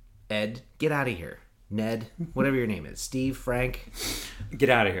 Ed, get out of here. Ned, whatever your name is, Steve, Frank. Get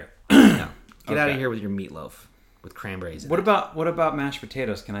out of here. No, get out Okay. of here with your meatloaf with cranberries. What about mashed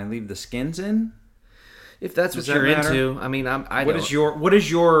potatoes? Can I leave the skins in? If that's Does what that you're matter? into? I mean, What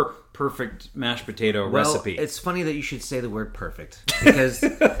is your perfect mashed potato recipe? It's funny that you should say the word perfect because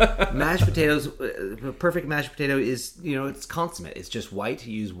mashed potatoes, a perfect mashed potato is, it's consummate. It's just white.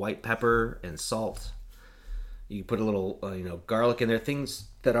 You use white pepper and salt. You put a little, garlic in there. Things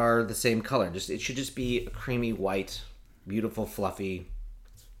that are the same color. It should just be a creamy white, beautiful, fluffy.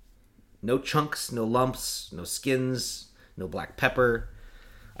 No chunks, no lumps, no skins, no black pepper.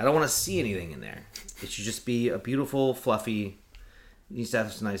 I don't want to see anything in there. It should just be a beautiful, fluffy. It needs to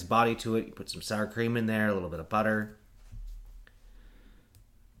have some nice body to it. You put some sour cream in there, a little bit of butter.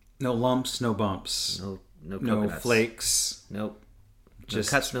 No lumps, no bumps, No no coconuts. flakes. Nope.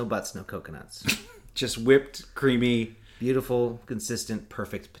 Just No cuts, no butts, no coconuts. just whipped, creamy. Beautiful, consistent,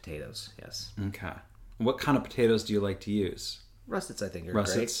 perfect potatoes. Yes. Okay. What kind of potatoes do you like to use? Russets, I think, are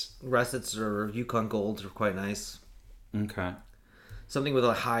Russets? great. Russets or Yukon Golds are quite nice. Okay. Something with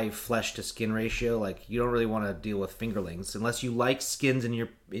a high flesh to skin ratio, like you don't really want to deal with fingerlings unless you like skins in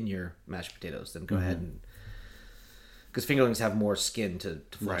your mashed potatoes. Then go ahead and because fingerlings have more skin to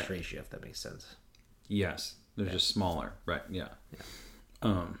flesh Right. ratio, if that makes sense. Yes. They're just smaller. Right. Yeah.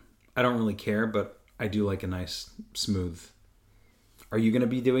 I don't really care, but I do like a nice smooth. Are you going to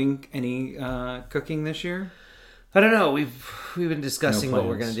be doing any cooking this year? I don't know. We've been discussing No what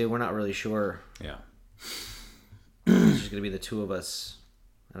we're plans. going to do. We're not really sure. Yeah. It's just going to be the two of us.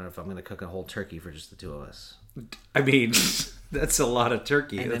 I don't know if I'm going to cook a whole turkey for just the two of us. I mean, that's a lot of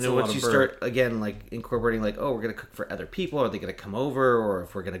turkey. And That's then a lot once of you bird. start again, like incorporating, like, oh, we're going to cook for other people. Are they going to come over, or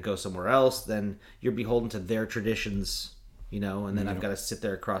if we're going to go somewhere else? Then you're beholden to their traditions, And then I've got to sit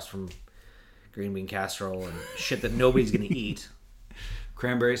there across from green bean casserole and shit that nobody's going to eat.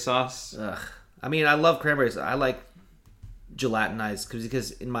 Cranberry sauce. Ugh. I mean, I love cranberries. I like gelatinized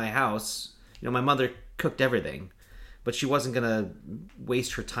because in my house, my mother cooked everything, but she wasn't gonna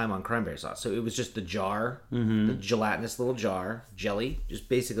waste her time on cranberry sauce. So it was just the jar, the gelatinous little jar, jelly, just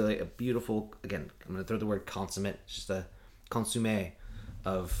basically a beautiful. Again, I'm gonna throw the word consommate, just a consommé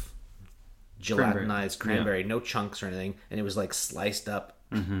of gelatinized cranberry, no chunks or anything, and it was like sliced up.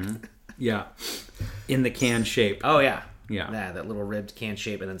 Yeah. In the can shape. Oh yeah, Yeah. that little ribbed can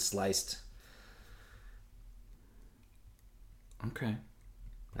shape and then sliced. Okay.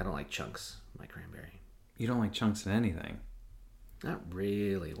 I don't like chunks. My cranberry. You don't like chunks in anything. Not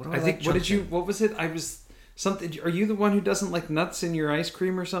really. What do I I like think. What chunks did you? in? What was it? I was something. Are you the one who doesn't like nuts in your ice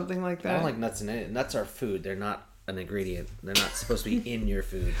cream or something like that? I don't like nuts in it. Nuts are food. They're not an ingredient. They're not supposed to be in your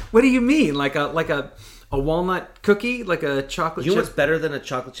food. What do you mean? Like a walnut cookie? Like a chocolate You know chip? what's better than a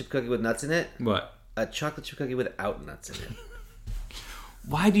chocolate chip cookie with nuts in it? What? A chocolate chip cookie without nuts in it.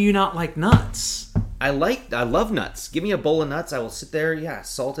 Why do you not like nuts? I love nuts. Give me a bowl of nuts. I will sit there. Yeah,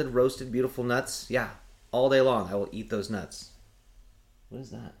 salted, roasted, beautiful nuts. Yeah, all day long. I will eat those nuts. What is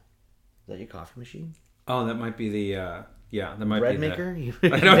that? Is that your coffee machine? Oh, that might be the. Yeah, that might Bread be maker? You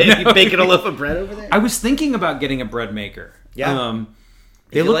don't know. you baking a loaf of bread over there? I was thinking about getting a bread maker. Yeah.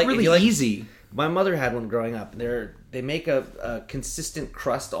 They If you look like- if really you like- easy. My mother had one growing up. They make a consistent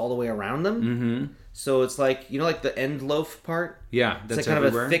crust all the way around them. Mm-hmm. So it's like, like the end loaf part? Yeah, It's that's like kind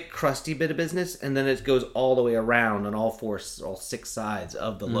everywhere. of a thick, crusty bit of business, and then it goes all the way around on all six sides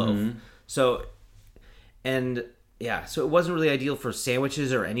of the loaf. So, so it wasn't really ideal for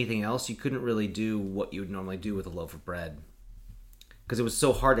sandwiches or anything else. You couldn't really do what you would normally do with a loaf of bread because it was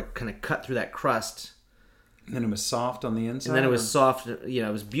so hard to kind of cut through that crust. And then it was soft on the inside. And then it was or- soft,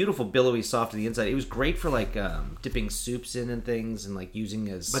 it was beautiful, billowy, soft to the inside. It was great for like dipping soups in and things, and like using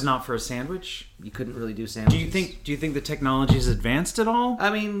as. but not for a sandwich. You couldn't really do Do sandwiches. you think the technology is advanced at all? I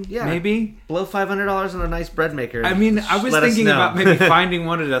mean, yeah, Maybe. blow $500 on a nice bread maker. I mean, I was Let us thinking know. about maybe finding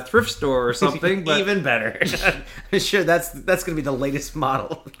one at a thrift store or something. But Even better. I'm sure that's going to be the latest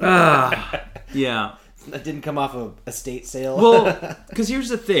model. yeah. That didn't come off of estate sale. Well, because here's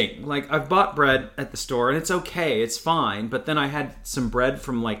the thing. Like, I've bought bread at the store, and it's okay. It's fine. But then I had some bread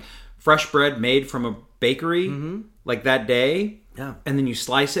from, like, fresh bread made from a bakery, like, that day. Yeah. And then you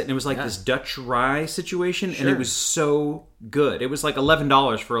slice it, and it was like Yeah. this Dutch rye situation, and Sure. it was so good. It was like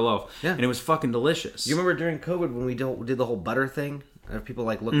 $11 for a loaf, Yeah. and it was fucking delicious. You remember during COVID when we did the whole butter thing? If people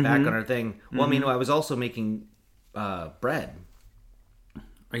like look back on our thing. Well, I mean, I was also making bread.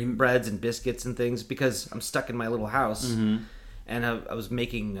 Breads and biscuits and things because I'm stuck in my little house, and I was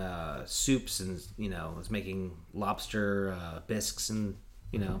making soups and I was making lobster bisques and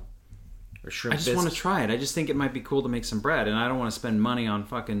or shrimp. I just bisques. want to try it. I just think it might be cool to make some bread, and I don't want to spend money on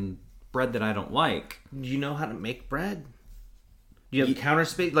fucking bread that I don't like. Do you know how to make bread? You have counter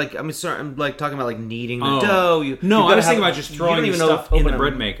space, like I'm like talking about like kneading the dough. I was thinking about just throwing the stuff in the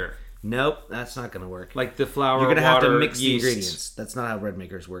bread maker. Nope, that's not going to work. Like the flour, you're going to have to mix yeast. the ingredients. That's not how bread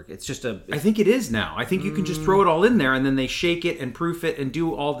makers work. It's just a. I think it is now. I think you can just throw it all in there, and then they shake it and proof it and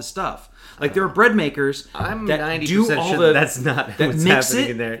do all the stuff. Like there are bread makers I'm that 90% do all sure the that's not that what's mix happening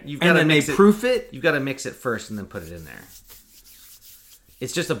it in there. And then they proof it. You've got to mix it first and then put it in there.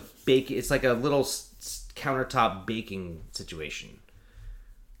 It's just a bake. It's like a little countertop baking situation.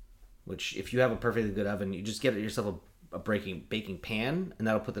 Which, if you have a perfectly good oven, you just get yourself a baking pan, and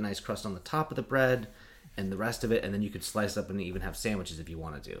that'll put the nice crust on the top of the bread and the rest of it, and then you could slice up and even have sandwiches if you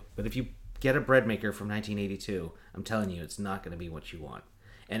wanted to. But if you get a bread maker from 1982, I'm telling you, it's not going to be what you want.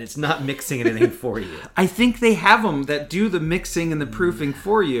 And it's not mixing anything for you. I think they have them that do the mixing and the proofing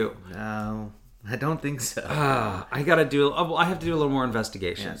for you. No, I don't think so. I got to do... I have to do a little more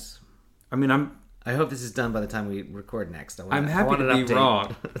investigation. Yes. I mean, I hope this is done by the time we record next. I'm happy to be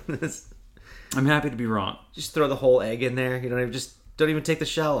wrong. I'm happy to be wrong. Just throw the whole egg in there. You don't even take the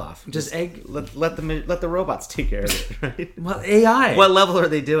shell off. Just egg. Let the robots take care of it. Right? Well, AI. What level are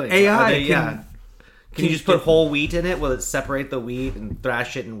they doing? AI. Can you just put whole wheat in it? Will it separate the wheat and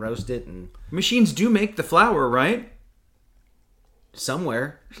thrash it and roast it? And machines do make the flour, right?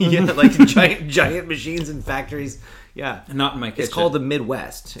 Somewhere, yeah, like giant machines in factories. Yeah, not in my kitchen. It's called the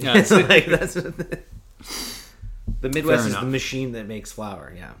Midwest. Yeah, it's like that's the Midwest is enough. the machine that makes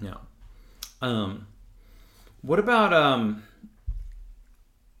flour. Yeah. Yeah. What about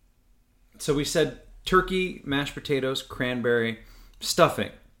so we said turkey, mashed potatoes, cranberry,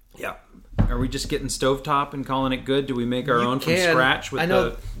 stuffing. Yeah. Are we just getting stovetop and calling it good? Do we make our own from scratch with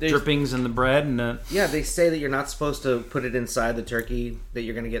the drippings and the bread? And yeah, they say that you're not supposed to put it inside the turkey, that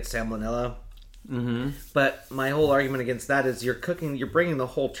you're going to get salmonella. Mm-hmm. But my whole argument against that is you're bringing the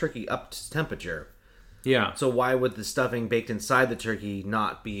whole turkey up to temperature. Yeah. So why would the stuffing baked inside the turkey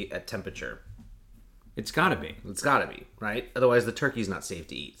not be at temperature? It's got to be. It's got to be, right? Otherwise the turkey's not safe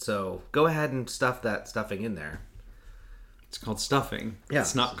to eat. So go ahead and stuff that stuffing in there. It's called stuffing. Yeah.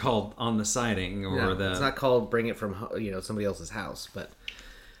 It's not called on the siding or It's not called bring it from somebody else's house. But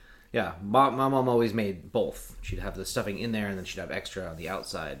yeah, my mom always made both. She'd have the stuffing in there and then she'd have extra on the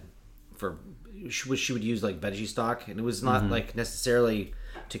outside for she would use like veggie stock, and it was not like necessarily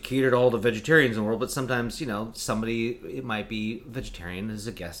to cater to all the vegetarians in the world, but sometimes somebody it might be vegetarian as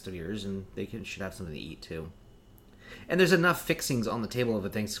a guest of yours, and they should have something to eat too. And there's enough fixings on the table of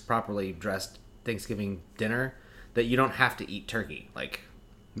a properly dressed Thanksgiving dinner that you don't have to eat turkey. Like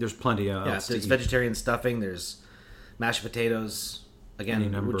there's plenty of there's vegetarian stuffing, there's mashed potatoes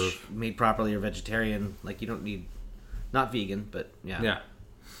again, which made properly are vegetarian. Like you don't need not vegan, but yeah.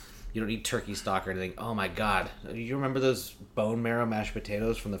 You don't need turkey stock or anything. Oh my god. Do you remember those bone marrow mashed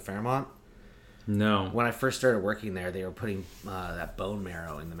potatoes from the Fairmont? No. When I first started working there, they were putting that bone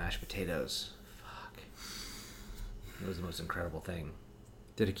marrow in the mashed potatoes. Fuck. It was the most incredible thing.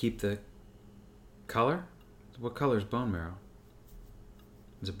 Did it keep the color? What color is bone marrow?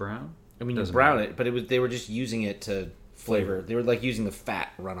 Is it brown? I mean, you brown it, but they were just using it to flavor. They were like using the fat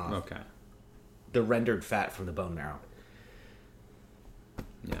runoff. Okay. The rendered fat from the bone marrow.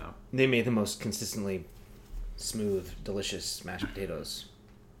 Yeah. They made the most consistently smooth, delicious mashed potatoes.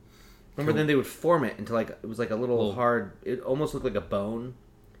 Remember, then they would form it into it was like a little hard. It almost looked like a bone,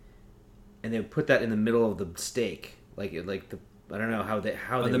 and they would put that in the middle of the steak, I don't know how they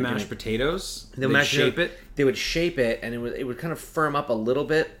the mashed potatoes. They would shape it. They would shape it, and it would kind of firm up a little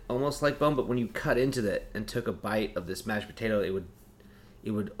bit, almost like bone. But when you cut into it and took a bite of this mashed potato,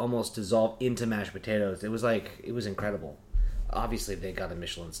 it would almost dissolve into mashed potatoes. It was incredible. Obviously, they got a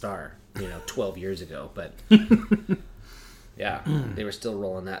Michelin star, 12 years ago, but yeah, they were still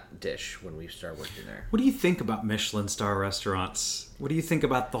rolling that dish when we started working there. What do you think about Michelin star restaurants? What do you think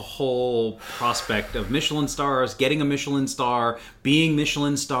about the whole prospect of Michelin stars, getting a Michelin star, being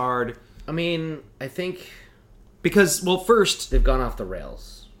Michelin starred? I mean, I think because, well, first they've gone off the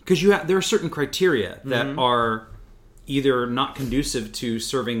rails. Because there are certain criteria that are either not conducive to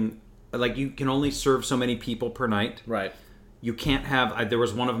serving, like you can only serve so many people per night. Right. You can't have, there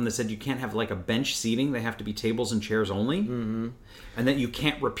was one of them that said you can't have like a bench seating. They have to be tables and chairs only. Mm-hmm. And that you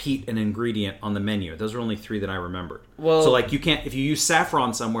can't repeat an ingredient on the menu. Those are only 3 that I remembered. Well, so like you can't, if you use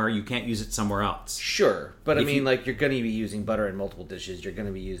saffron somewhere, you can't use it somewhere else. Sure. But I mean, like you're going to be using butter in multiple dishes. You're going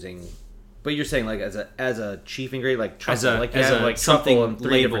to be using, but you're saying like as a chief ingredient, like truffle, like something truffle and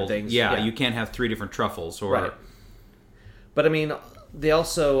 3 different things. Yeah, you can't have 3 different truffles or. Right. But I mean, they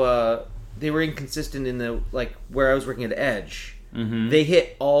also, they were inconsistent in the where I was working at Edge. Mm-hmm. They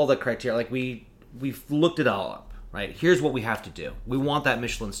hit all the criteria. Like we've looked it all up. Right, here's what we have to do. We want that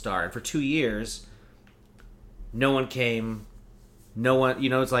Michelin star. And for 2 years, no one came No one,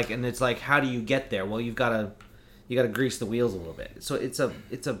 it's like, and it's like, how do you get there? Well, you got to grease the wheels a little bit. So it's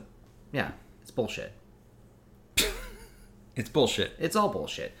bullshit. It's bullshit. It's all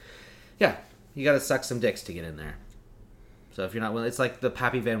bullshit. Yeah, you got to suck some dicks to get in there. So if you're not willing, it's like the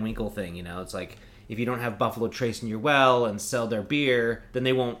Pappy Van Winkle thing, It's like, if you don't have Buffalo Trace in your well and sell their beer, then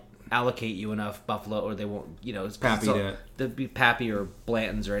they won't allocate you enough Buffalo, or they won't, it's Pappy there'd be Pappy or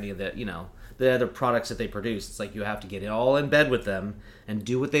Blanton's or any of the, the other products that they produce. It's like you have to get all in bed with them and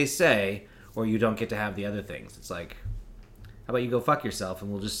do what they say, or you don't get to have the other things. It's like, how about you go fuck yourself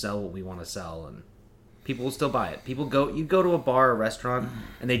and we'll just sell what we want to sell, and people will still buy it. You go to a bar or restaurant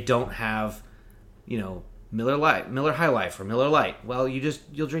and they don't have, Miller High Life or Miller Lite. Well,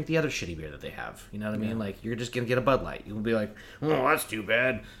 you'll drink the other shitty beer that they have. You know what I mean? Like, you're just gonna get a Bud Light. You'll be like, oh, that's too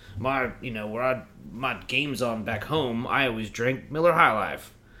bad. My game's on back home, I always drink Miller High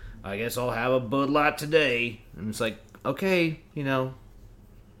Life. I guess I'll have a Bud Light today. And it's like, okay,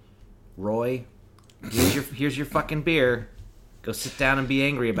 Roy, here's your fucking beer. Go sit down and be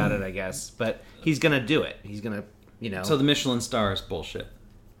angry about it, I guess. But he's gonna do it. He's gonna, So the Michelin star is bullshit.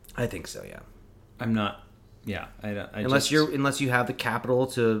 I think so, yeah. I'm not. Yeah, unless you have the capital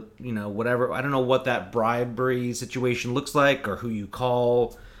to, whatever. I don't know what that bribery situation looks like, or who you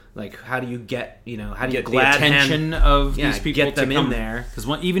call. Like, how do you get, how do you get the attention of these people get them to come in there?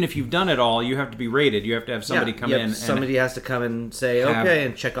 Because even if you've done it all, you have to be rated. You have to have somebody come in. Somebody has to come and say, okay,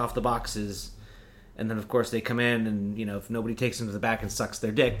 and check off the boxes. And then, of course, they come in and, if nobody takes them to the back and sucks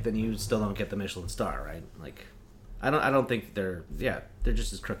their dick, then you still don't get the Michelin star, right? Like, I don't think they're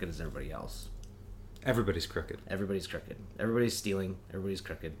just as crooked as everybody else. Everybody's crooked. Everybody's crooked. Everybody's stealing. Everybody's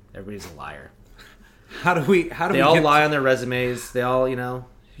crooked. Everybody's a liar. They all lie on their resumes. They all,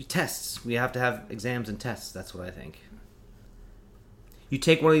 tests. We have to have exams and tests. That's what I think. You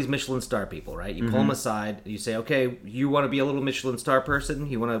take one of these Michelin star people, right? You pull them aside. You say, okay, you want to be a little Michelin star person?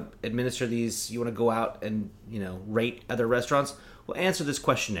 You want to administer these? You want to go out and, rate other restaurants? Well, answer this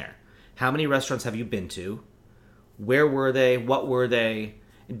questionnaire. How many restaurants have you been to? Where were they? What were they?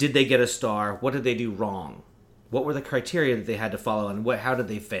 Did they get a star? What did they do wrong? What were the criteria that they had to follow, and how did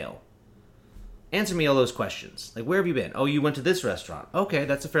they fail? Answer me all those questions. Like, where have you been? Oh, you went to this restaurant. Okay,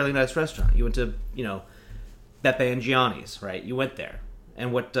 that's a fairly nice restaurant. You went to, Beppe and Gianni's, right? You went there.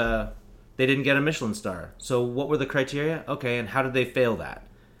 And they didn't get a Michelin star. So what were the criteria? Okay, and how did they fail that?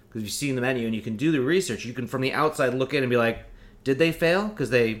 Because you've seen the menu and you can do the research. You can, from the outside, look in and be like, did they fail? Because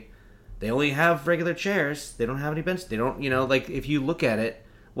they only have regular chairs. They don't have any bench. They don't, if you look at it,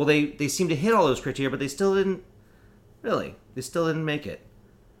 well, they seem to hit all those criteria, but they still didn't, really. They still didn't make it.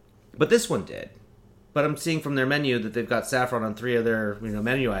 But this one did. But I'm seeing from their menu that they've got saffron on 3 of their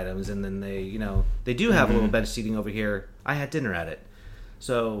menu items, and then they do have a little bench seating over here. I had dinner at it,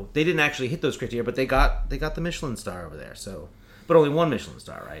 so they didn't actually hit those criteria, but they got the Michelin star over there. So, but only 1 Michelin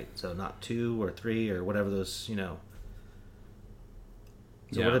star, right? So not 2 or 3 or whatever those So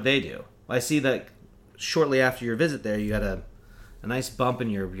what did they do? Well, I see that shortly after your visit there, you had a nice bump in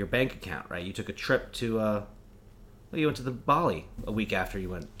your bank account, right? You took a trip to you went to the Bali a week after you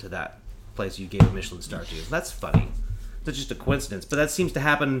went to that place you gave a Michelin star to. That's funny. That's just a coincidence, but that seems to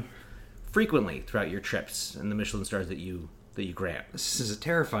happen frequently throughout your trips and the Michelin stars that you grant. This is a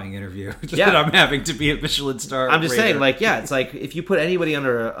terrifying interview that I'm having to be a Michelin star. I'm just saying, it's like if you put anybody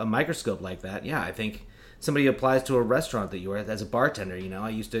under a microscope like that, I think somebody applies to a restaurant that you were at as a bartender. I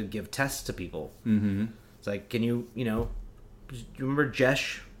used to give tests to people. Mm-hmm. It's like, can you do you remember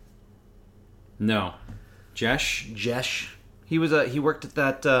Jesh? No. Jesh? He worked at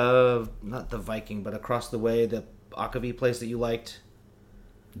that, not the Viking, but across the way, the Akavi place that you liked.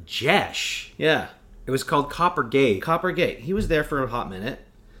 Jesh? Yeah. It was called Copper Gate. Copper Gate. He was there for a hot minute.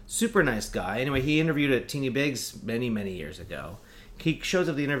 Super nice guy. Anyway, he interviewed at Teeny Biggs many, many years ago. He shows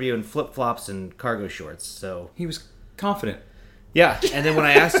up the interview in flip-flops and cargo shorts, so... He was confident. Yeah, and then when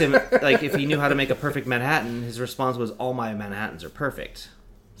I asked him, if he knew how to make a perfect Manhattan, his response was, all my Manhattans are perfect.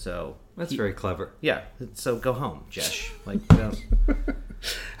 So... That's very clever. Yeah, so go home, Jesh.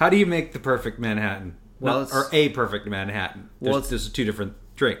 How do you make the perfect Manhattan? Well, or a perfect Manhattan? There's 2 different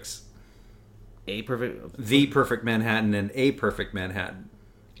drinks. The perfect Manhattan and a perfect Manhattan.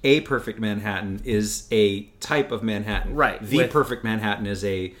 A perfect Manhattan is a type of Manhattan. Right. The perfect Manhattan is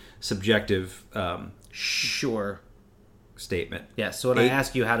a subjective sure statement. Yes, so when I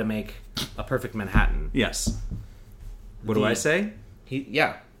ask you how to make a perfect Manhattan... Yes. What do I say?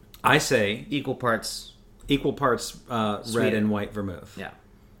 I say... Equal parts red and white vermouth. Yeah.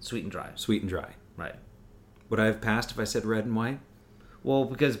 Sweet and dry. Sweet and dry. Right. Would I have passed if I said red and white? Well,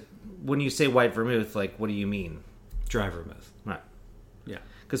 because when you say white vermouth, what do you mean? Dry vermouth. Right. Yeah.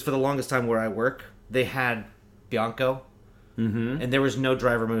 Because for the longest time where I work, they had Bianco, and there was no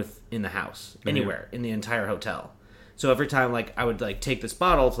dry vermouth in the house anywhere in the entire hotel. So every time, like, I would, like, take this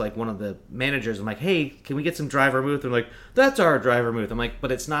bottle to, like, one of the managers. I'm like, hey, can we get some dry vermouth? They're like, that's our dry vermouth. I'm like,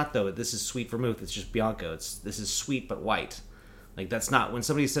 but it's not, though. This is sweet vermouth. It's just Bianco. This is sweet but white. Like, that's not... When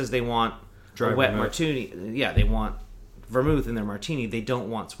somebody says they want Dry a wet vermouth. martini... Yeah, they want vermouth in their martini. They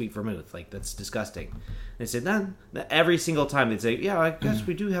don't want sweet vermouth. Like, that's disgusting. They said, none. Every single time they'd say, yeah, I guess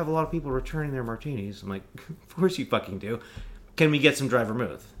we do have a lot of people returning their martinis. I'm like, of course you fucking do. Can we get some dry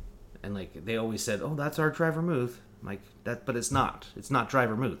vermouth? And, like, they always said, oh, that's our dry vermouth. I'm like, that, but it's not. It's not dry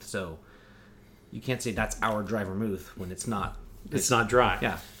vermouth. So you can't say that's our dry vermouth when it's not. It's not dry.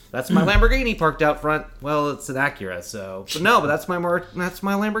 Yeah. That's my Lamborghini parked out front. Well, it's an Acura, so... But no, but that's my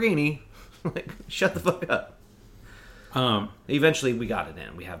Lamborghini. Like, shut the fuck up. Eventually, we got it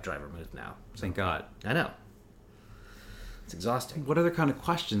in. We have dry vermouth now. Thank God. I know. It's exhausting. What other kind of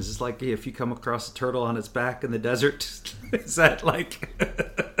questions? It's like if you come across a turtle on its back in the desert, is that like...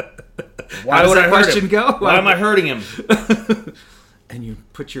 Why would I hurt him? Go? Why am I hurting him? And you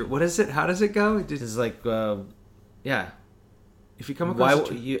put your... What is it? How does it go? It's like, yeah. If you come across...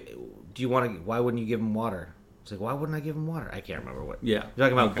 Why wouldn't you give him water? It's like, why wouldn't I give him water? I can't remember what. Yeah. You're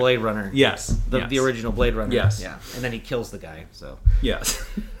talking about Blade Runner. Yes. The original Blade Runner. Yes. Yeah. And then he kills the guy, so. Yes.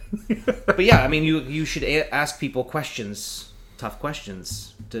 But yeah, I mean, you should ask people questions, tough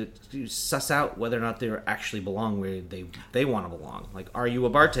questions, to suss out whether or not they actually belong where they want to belong. Like, are you a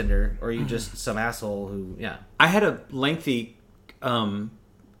bartender, or are you just some asshole who, yeah. I had a lengthy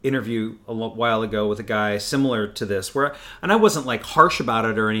interview a while ago with a guy similar to this, and I wasn't like harsh about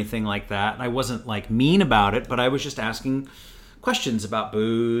it or anything like that, and I wasn't like mean about it, but I was just asking questions about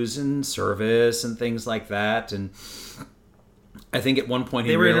booze and service and things like that. And I think at one point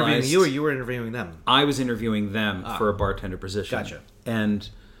they were interviewing you, or you were interviewing them? I was interviewing them for a bartender position. Gotcha. And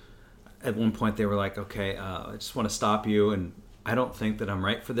at one point they were like, okay, I just want to stop you, and I don't think that I'm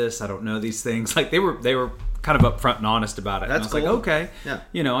right for this. I don't know these things. Like they were kind of upfront and honest about it. That's and I was cool. like, okay.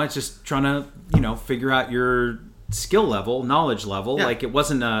 Yeah. I was just trying to, figure out your skill level, knowledge level. Yeah. Like it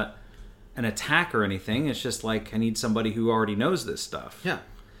wasn't an attack or anything. It's just like I need somebody who already knows this stuff. Yeah.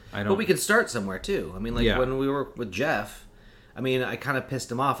 I don't. But we could start somewhere too. I mean, like Yeah. when we were with Jeff, I mean, I kind of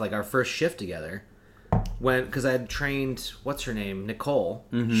pissed him off. Like our first shift together, because I had trained, what's her name, Nicole.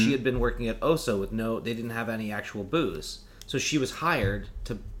 Mm-hmm. She had been working at Oso they didn't have any actual booze, so she was hired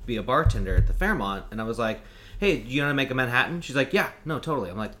to be a bartender at the Fairmont. And I was like, hey, do you want to make a Manhattan? She's like, yeah, no,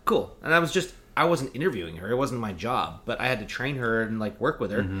 totally. I'm like, cool. And I wasn't interviewing her. It wasn't my job, but I had to train her and like work with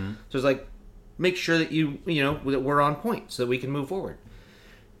her. Mm-hmm. So it's like, make sure that that we're on point so that we can move forward.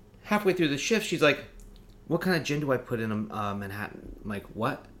 Halfway through the shift, she's like, what kind of gin do I put in a Manhattan? I'm like,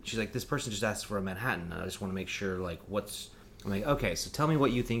 what? She's like, this person just asked for a Manhattan. I just want to make sure, like, I'm like, okay, so tell me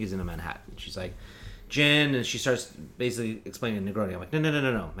what you think is in a Manhattan. She's like, gin, and she starts basically explaining Negroni. I'm like,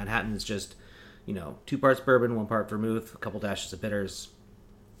 no. Manhattan is just, 2 parts bourbon, 1 part vermouth, a couple dashes of bitters.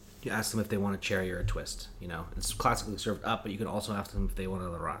 You ask them if they want a cherry or a twist. It's classically served up, but you can also ask them if they want it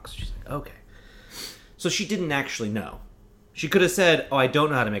on the rocks. She's like, okay. So she didn't actually know. She could have said, oh, I don't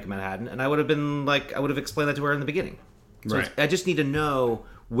know how to make a Manhattan, and I would have been like, I would have explained that to her in the beginning. So Right. I just need to know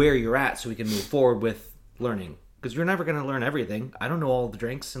where you're at so we can move forward with learning. Because you're never going to learn everything. I don't know all the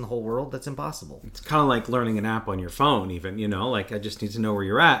drinks in the whole world. That's impossible. It's kind of like learning an app on your phone, even, like I just need to know where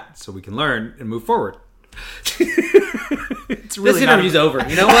you're at so we can learn and move forward. It's really This interview's over.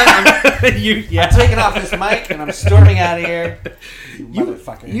 You know what? I'm taking off this mic and I'm storming out of here. You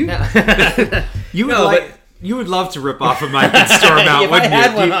motherfucker. You would love to rip off a mic and storm out, If wouldn't I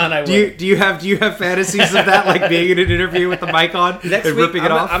had you? one on, I would. Do you have fantasies of that, like being in an interview with the mic on Next and week, ripping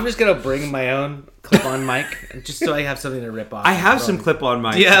it off? I'm just going to bring my own clip-on mic just so I have something to rip off. I have some clip-on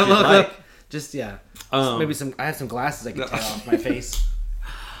mics. Yeah, if you'd like. look. Just, yeah. Maybe I have some glasses I can tear off my face.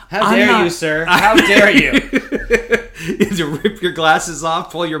 How I'm dare not- you, sir? How dare you? To rip your glasses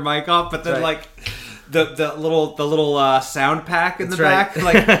off, pull your mic off, but then Right. like the little sound pack in the That's back,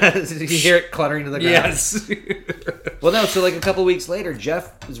 right. like you hear it cluttering to the ground. yes. Well, no. So like a couple weeks later,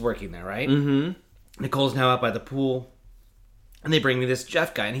 Jeff is working there, right? Mm-hmm. Nicole's now out by the pool, and they bring me this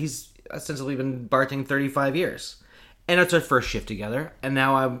Jeff guy, and he's essentially been bartending 35 years. And it's our first shift together, and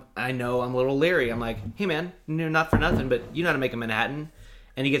now I know I'm a little leery. I'm like, hey man, not for nothing, but you know how to make a Manhattan.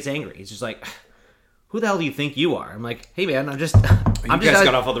 And he gets angry. He's just like, who the hell do you think you are? I'm like, hey man, I'm just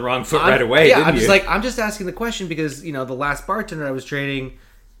got off on the wrong foot right away, didn't I'm you? just like, I'm just asking the question because, the last bartender I was training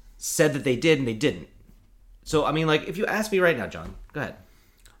said that they did and they didn't. So, I mean, like, if you ask me right now, John, go ahead.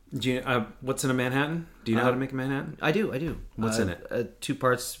 Do you, what's in a Manhattan? Do you know how to make a Manhattan? I do. What's in it? 2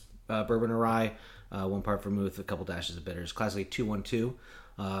 parts bourbon and rye, 1 part vermouth, a couple dashes of bitters. Classically 2-1-2.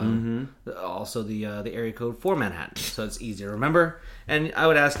 Also the area code for Manhattan, so it's easy to remember. And I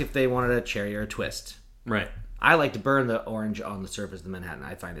would ask if they wanted a cherry or a twist. Right. I like to burn the orange on the surface of the Manhattan.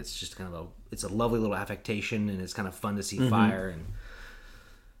 I find it's just kind of it's a lovely little affectation, and it's kind of fun to see fire. And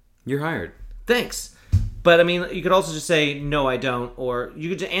You're hired. thanks. But I mean, you could also just say, no, I don't. Or you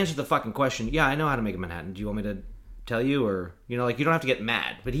could just answer the fucking question. Yeah, I know how to make a Manhattan. Do you want me to tell you? Or, you know, like, you don't have to get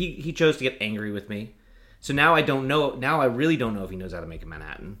mad. But he chose to get angry with me. So now I don't know. Now I really don't know if he knows how to make a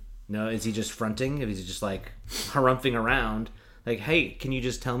Manhattan. No, is he just fronting? Is he just, like, harumphing around? Like, hey, can you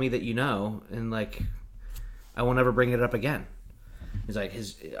just tell me that you know? And, like, I won't ever bring it up again. He's like,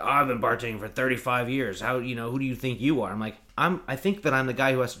 I've been bartending for 35 years. How, you know, who do you think you are? I'm like, I think that I'm the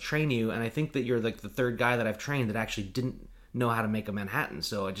guy who has to train you, and I think that you're like the third guy that I've trained that actually didn't know how to make a Manhattan.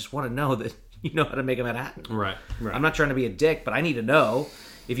 So I just want to know that you know how to make a Manhattan. Right. I'm not trying to be a dick, but I need to know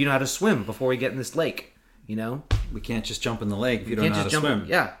if you know how to swim before we get in this lake. You know, We can't just jump in the lake if you don't know how to swim.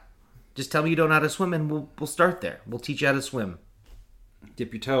 Yeah, just tell me you don't know how to swim, and we'll start there. We'll teach you how to swim.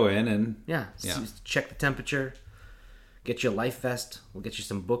 Dip your toe in and... Yeah. Check the temperature. Get you a life vest. We'll get you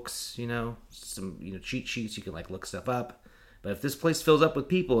some books, some cheat sheets. You can like look stuff up. But if this place fills up with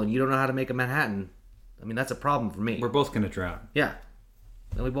people and you don't know how to make a Manhattan, I mean, that's a problem for me. We're both going to drown. Yeah.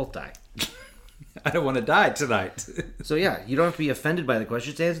 Then we both die. I don't want to die tonight. So yeah, you don't have to be offended by the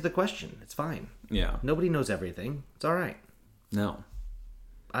question. Just answer the question. It's fine. Yeah. Nobody knows everything. It's all right. No.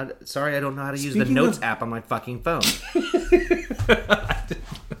 Sorry, I don't know how to use the Notes app on my fucking phone.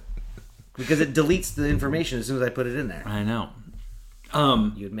 Because it deletes the information as soon as I put it in there. I know.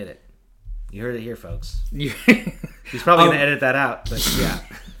 You admit it. You heard it here, folks. He's He's probably going to edit that out, but yeah.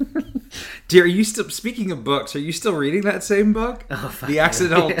 Dear, are you still... Speaking of books, are you still reading that same book? Oh, fuck. The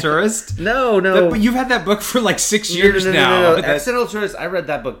Accidental Tourist? No. But you've had that book for like 6 years now. No. Accidental Tourist, I read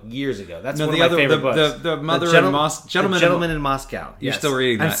that book years ago. That's one of my favorite books. The Gentleman in Moscow. You're Yes. still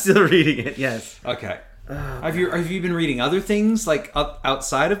reading that? I'm still reading it, yes. Okay. Have you been reading other things like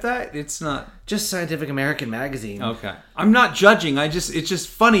outside of that? It's not just Scientific American magazine. Okay. I'm not judging. It's just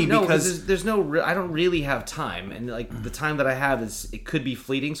funny because there's no I don't really have time, and like the time that I have it could be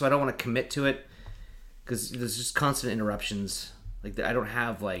fleeting, so I don't want to commit to it because there's just constant interruptions. Like I don't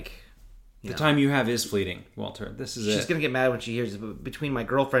have like the time you have is fleeting, Walter. This is She's gonna get mad when she hears it. Between my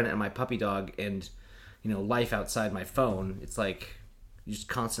girlfriend and my puppy dog, and life outside my phone, it's like. You just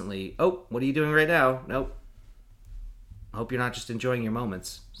constantly, what are you doing right now? Nope. I hope you're not just enjoying your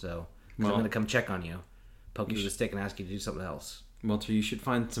moments. So I'm going to come check on you, poke you with a stick, and ask you to do something else. Walter, you should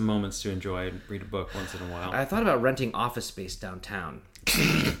find some moments to enjoy and read a book once in a while. I thought about renting office space downtown.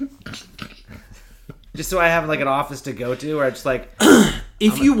 Just so I have like an office to go to, or I just like...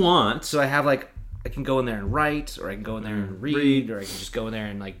 if you want. So I have like, I can go in there and write, or I can go in there and read, or I can just go in there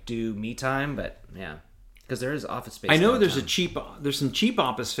and like do me time, but yeah. Because there is office space. I know downtown. there's some cheap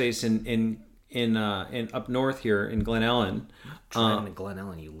office space in up north here in Glen Ellen. Driving to Glen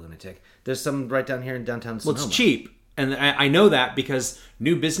Ellen, you lunatic. There's some right down here in downtown Sonoma. Well, it's cheap, and I know that because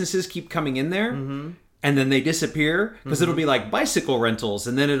new businesses keep coming in there, and then they disappear because it'll be like bicycle rentals,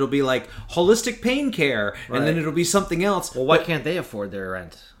 and then it'll be like holistic pain care, and then it'll be something else. Well, why can't they afford their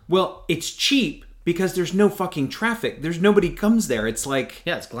rent? Well, it's cheap. Because there's no fucking traffic. There's nobody comes there. It's like...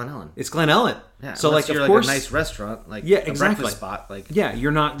 Yeah, it's Glen Ellen. It's Glen Ellen. Yeah, so like, you're of course... like a nice restaurant, like a breakfast spot. Like yeah,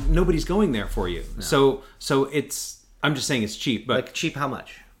 you're not... Nobody's going there for you. No. So it's... I'm just saying it's cheap, but... Like cheap how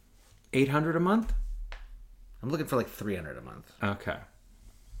much? $800 a month? I'm looking for like $300 a month. Okay.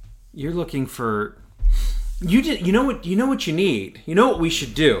 You're looking for... You know what you need? You know what we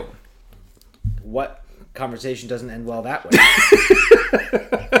should do? What conversation doesn't end well that way?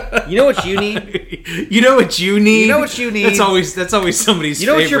 You know what you need? You know what you need? You know what you need? That's always somebody's favorite. You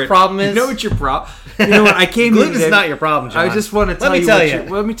know what your problem is? You know what your problem... You know what? I came gluten is not your problem, John. I just want to tell you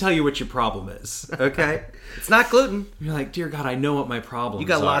let me tell you what your problem is, okay? It's not gluten. You're like, dear God, I know what my problems are. You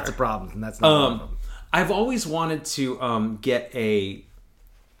got lots of problems, and that's not one of them. I've always wanted to get a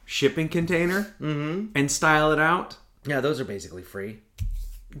shipping container and style it out. Yeah, those are basically free.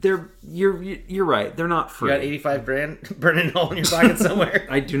 You're right. They're not free. You got $85,000 burning a hole in your pocket somewhere.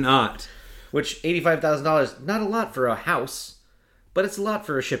 I do not. Which $85,000, not a lot for a house, but it's a lot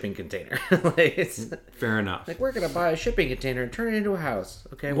for a shipping container. Fair enough. Like we're gonna buy a shipping container and turn it into a house.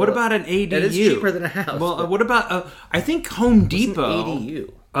 Okay. What about an ADU? That is cheaper than a house. Well, what about I think Home Depot?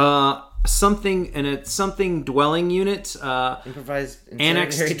 An ADU. Something dwelling unit. Improvised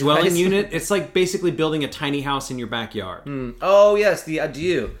annexed dwelling unit. It's like basically building a tiny house in your backyard. Oh yes, the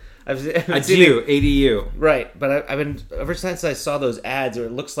ADU. I've seen ADU. Right, but I've been ever since I saw those ads, or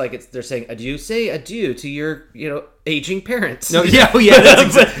it looks like they're saying adieu. Say adieu to your aging parents. No, yeah, that's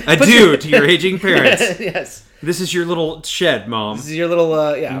exactly. Adieu to your aging parents. Yes, this is your little shed, Mom. this is your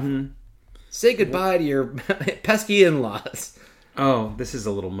little Say goodbye to your pesky in-laws. Oh, this is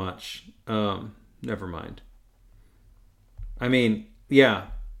a little much. Never mind. I mean, yeah,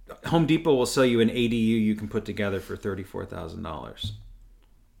 Home Depot will sell you an ADU you can put together for $34,000.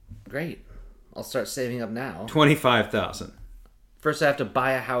 Great. I'll start saving up now. $25,000. First, I have to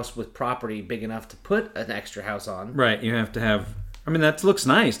buy a house with property big enough to put an extra house on. Right, you have to have. I mean, that looks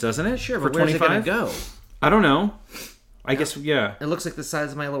nice, doesn't it? Sure, for but where's it going to go? I don't know. I guess, yeah. It looks like the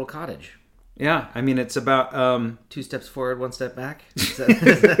size of my little cottage. Yeah, I mean, it's about 2 steps forward, 1 step back.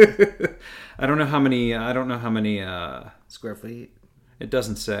 I don't know how many. Square feet. It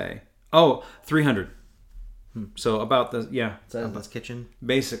doesn't say. Oh, 300. So about Size of this kitchen.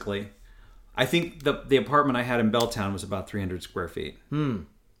 Basically, I think the apartment I had in Belltown was about 300 square feet.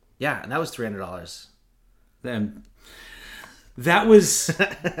 Yeah, and that was $300. Then that was.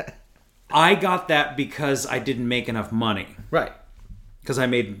 I got that because I didn't make enough money. Right. Because I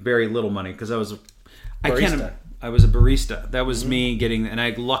made very little money. Because I was Barista. I was a barista. That was me getting, and I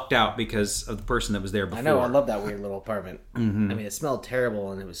lucked out because of the person that was there before. I know. I love that weird little apartment. I mean, it smelled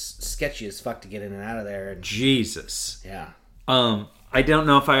terrible, and it was sketchy as fuck to get in and out of there. And Jesus. yeah. I don't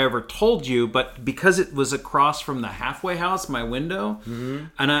know if I ever told you, but because it was across from the halfway house, my window,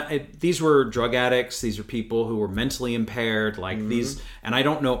 and these were drug addicts. These are people who were mentally impaired, these. And I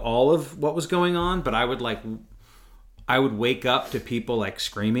don't know all of what was going on, but I would wake up to people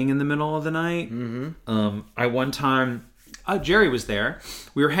screaming in the middle of the night. I one time, Jerry was there.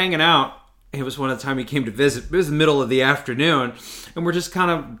 We were hanging out. It was one of the time he came to visit. It was the middle of the afternoon, and we're just kind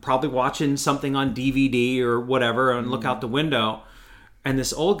of probably watching something on DVD or whatever, and look out the window, and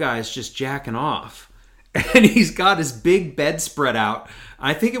this old guy is just jacking off, and he's got his big bedspread out.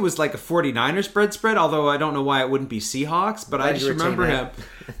 I think it was like a 49ers bedspread, although I don't know why it wouldn't be Seahawks, but I just remember him,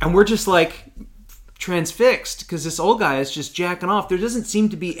 and we're just transfixed because this old guy is just jacking off. There doesn't seem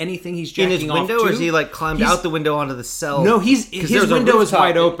to be anything he's jacking off in his window, to. or is he climbed out the window onto the cell? No, his window is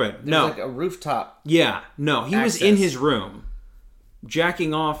wide open. There's like a rooftop. Yeah, no, he was in his room,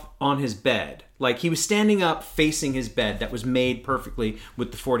 jacking off on his bed. He was standing up facing his bed that was made perfectly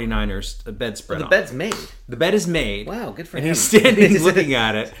with the 49ers bedspread. The bed's made. The bed is made. Wow, good for him. And he's standing looking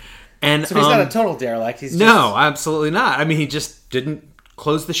at it. And so he's not a total derelict. He's just... No, absolutely not. I mean, he just didn't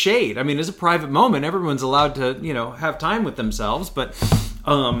close the shade. I mean, it's a private moment. Everyone's allowed to, have time with themselves. But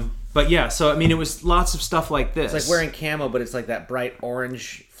yeah. So I mean, it was lots of stuff like this. It's like wearing camo, but it's like that bright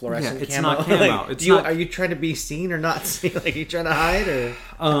orange fluorescent it's camo. Not camo. Are you trying to be seen or not seen? Are you trying to hide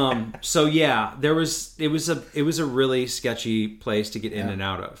or? So yeah, it was a really sketchy place to get in and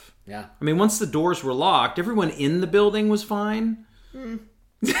out of. Yeah. I mean, once the doors were locked, everyone in the building was fine. I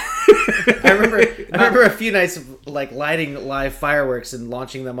remember a few nights of lighting live fireworks and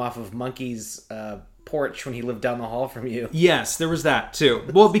launching them off of Monkey's porch when he lived down the hall from you. Yes, there was that too.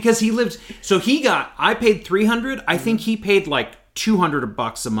 Well, because he lived, so I paid $300. I think he paid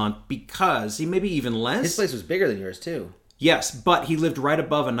 $200 a month because he maybe even less. His place was bigger than yours too. Yes, but he lived right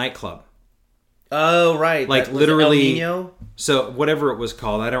above a nightclub. Oh right, literally. El Nino? So whatever it was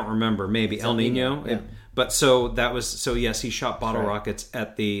called, I don't remember. Maybe El Nino. Yeah. But yes, he shot bottle rockets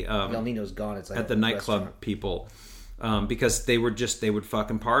at the El Nino's gone. It's at the nightclub people because they would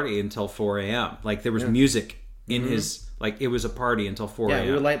fucking party until 4 a.m. There was music in his it was a party until 4 a.m. Yeah,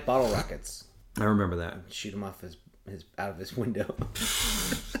 we would light bottle rockets. I remember that. Shoot him off his out of his window.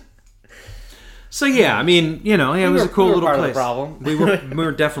 So yeah, I mean, it was a cool little part place. Of the problem. we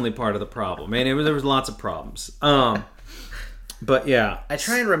were definitely part of the problem. I mean, there was lots of problems. But yeah, I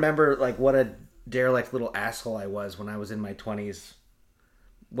try and remember what a derelict little asshole I was when I was in my 20s.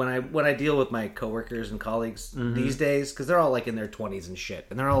 When I deal with my coworkers and colleagues these days, because they're all in their 20s and shit,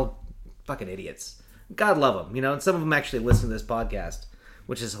 and they're all fucking idiots. God love them, and some of them actually listen to this podcast,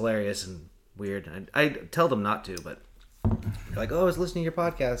 which is hilarious and weird. And I tell them not to, but they're like, "Oh, I was listening to your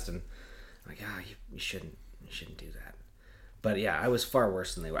podcast," and I'm like, you shouldn't do that. But yeah, I was far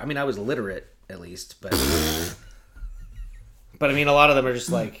worse than they were. I mean, I was literate at least, but I mean, a lot of them are just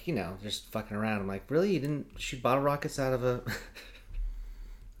just fucking around. I'm like, really? You didn't shoot bottle rockets out of a?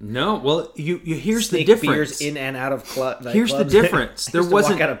 No. Well, you here's Snake the difference. Beers in and out of club. Here's the difference. There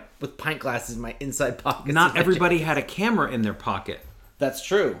wasn't walk out with pint glasses in my inside pockets. Not everybody had a camera in their pocket. That's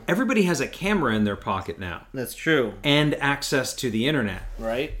true. Everybody has a camera in their pocket now. That's true. And access to the internet.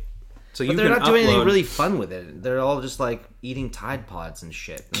 Right. So but they're not doing anything really fun with it. They're all just eating Tide Pods and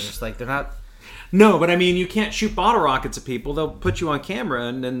shit. And they're just they're not. No, but I mean, you can't shoot bottle rockets at people. They'll put you on camera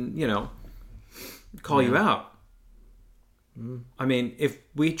and then, call you out. I mean, if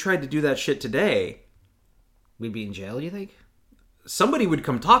we tried to do that shit today, We'd be in jail, you think? somebody would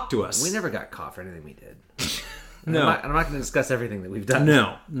come talk to us. We never got caught for anything we did. No. I'm not going to discuss everything that we've done.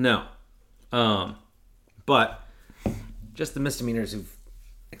 No. But Just the misdemeanors who've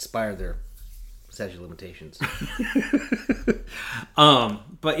expired their statute of limitations.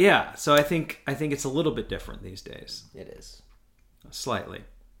 but yeah, so I think it's a little bit different these days. It is. Slightly.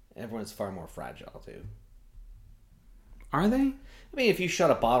 Everyone's far more fragile, too. Are they? I mean, if you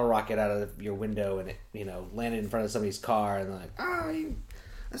shot a bottle rocket out of your window and it, landed in front of somebody's car and they're like, you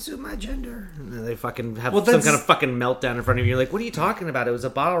assume my gender. And then they fucking have some kind of fucking meltdown in front of you. You're like, what are you talking about? It was a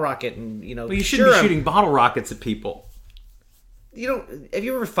bottle rocket and, Well, you shouldn't be shooting bottle rockets at people. Have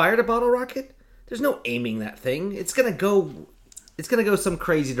you ever fired a bottle rocket? There's no aiming that thing. It's gonna go some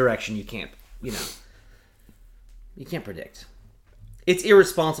crazy direction you can't predict. It's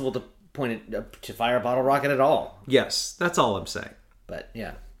irresponsible to to fire a bottle rocket at all. Yes, that's all I'm saying. But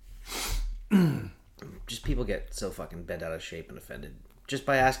yeah, just people get so fucking bent out of shape and offended just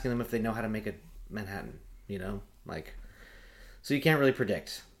by asking them if they know how to make a Manhattan. So you can't really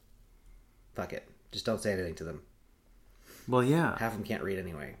predict. Fuck it, just don't say anything to them. Well, yeah. Half of them can't read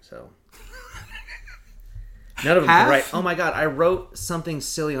anyway, so none of them can write. Oh my god, I wrote something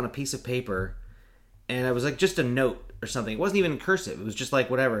silly on a piece of paper, and it was like just a note or something. It wasn't even in cursive. It was just like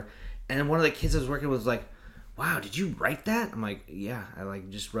whatever. And one of the kids I was working with was like, "Wow, did you write that?" I'm like, "Yeah, I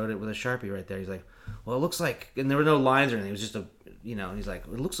just wrote it with a Sharpie right there." He's like, "Well, it looks like," and there were no lines or anything. It was just he's like,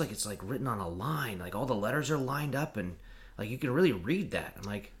 "It looks like it's like written on a line. Like all the letters are lined up, and like you can really read that." I'm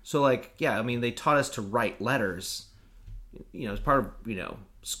like, "So like, yeah, I mean, they taught us to write letters, as part of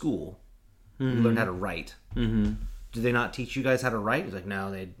school. Mm-hmm. We learned how to write. Mm-hmm. Did they not teach you guys how to write?" He's like, "No,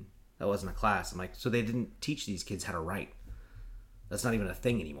 that wasn't a class." I'm like, "So they didn't teach these kids how to write? That's not even a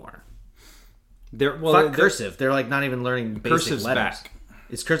thing anymore." Fuck cursive. They're like not even learning basic cursive's letters. Back.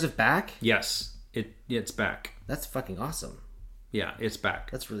 Is cursive back? Yes, it's back. That's fucking awesome. Yeah, it's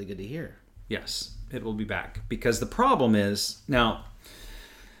back. That's really good to hear. Yes, it will be back because the problem is now.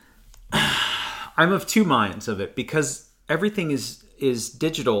 I'm of two minds of it because everything is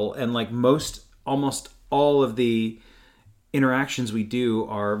digital and like almost all of the interactions we do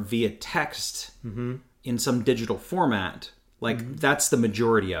are via text in some digital format. Like that's the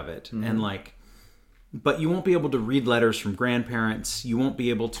majority of it. And but you won't be able to read letters from grandparents. You won't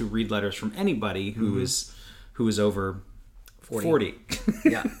be able to read letters from anybody who is over 40.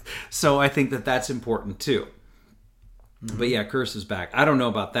 Yeah. So I think that's important too. But yeah, cursive's back. I don't know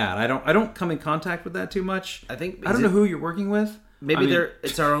about that. I don't come in contact with that too much. I don't know who you're working with. Maybe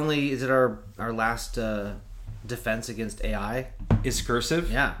is it our last defense against AI? Is cursive?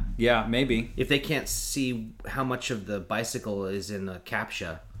 Yeah. Yeah, maybe. If they can't see how much of the bicycle is in the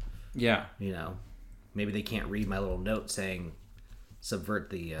CAPTCHA, yeah, maybe they can't read my little note saying subvert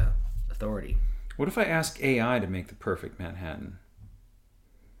the authority. What if I ask AI to make the perfect Manhattan?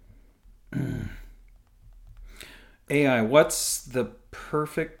 AI, what's the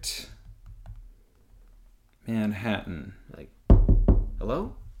perfect Manhattan? Like,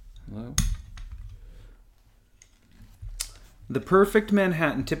 hello? Hello? The perfect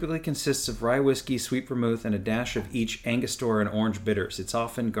Manhattan typically consists of rye whiskey, sweet vermouth, and a dash of each Angostura and orange bitters. It's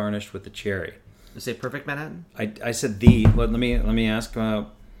often garnished with a cherry. You say perfect Manhattan? I said the. Let me ask.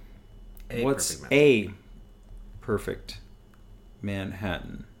 What's a perfect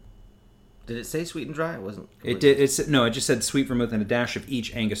Manhattan? Did it say sweet and dry? It wasn't. It did. It just said sweet vermouth and a dash of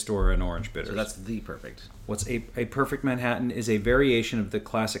each Angostura and orange bitters. So that's the perfect. What's a perfect Manhattan is a variation of the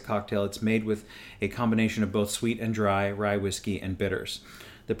classic cocktail. It's made with a combination of both sweet and dry rye whiskey and bitters.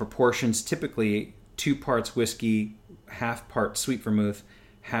 The proportions typically 2 parts whiskey, half part sweet vermouth,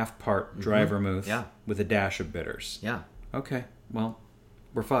 half part dry vermouth, with a dash of bitters. Yeah. Okay. Well,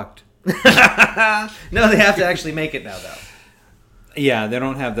 we're fucked. No, they have to actually make it now, though. Yeah, they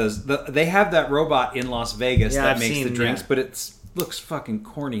don't have those. They have that robot in Las Vegas that makes the drinks, but it looks fucking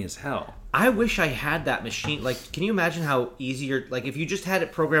corny as hell. I wish I had that machine. Like, can you imagine how easier? Like, if you just had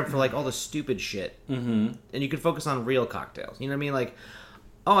it programmed for like all the stupid shit, and you could focus on real cocktails. You know what I mean? Like,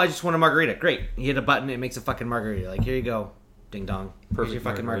 oh, I just want a margarita. Great, you hit a button, it makes a fucking margarita. Like, here you go, ding dong. Perfect. Here's your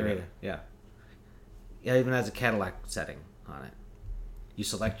fucking margarita. Yeah. Yeah, it even has a Cadillac setting on it. You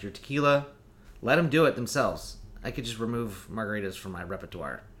select your tequila. Let them do it themselves. I could just remove margaritas from my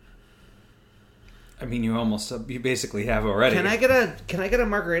repertoire. I mean, you basically have already. Can I get a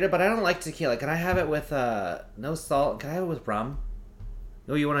margarita? But I don't like tequila. Can I have it with no salt? Can I have it with rum?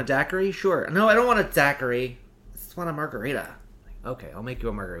 Oh, you want a daiquiri? Sure. No, I don't want a daiquiri. I just want a margarita. Okay, I'll make you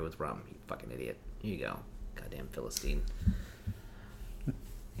a margarita with rum, you fucking idiot. Here you go. Goddamn Philistine.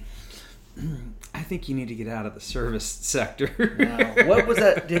 I think you need to get out of the service sector. Wow. What was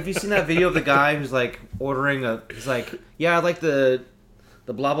that? Have you seen that video of the guy who's like ordering a? He's like, yeah, I'd like the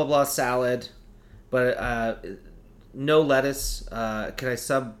blah blah blah salad, but no lettuce. Can I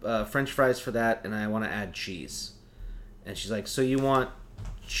sub French fries for that? And I want to add cheese. And she's like, so you want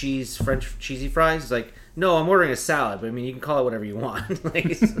French cheesy fries? He's like, no, I'm ordering a salad, but I mean, you can call it whatever you want.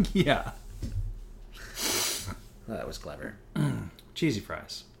 Like, Yeah. well, that was clever. Cheesy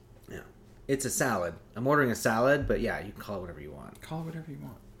fries. Yeah, it's a salad. I'm ordering a salad, but yeah, you can call it whatever you want. Call it whatever you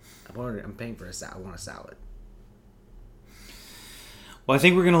want. I'm paying for a salad. I want a salad. Well, I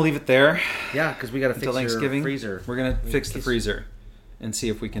think we're going to leave it there. Yeah, because we got to fix Until Thanksgiving. your freezer. We're going to fix the freezer and see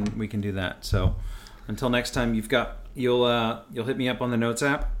if we can do that. So until next time, you'll hit me up on the Notes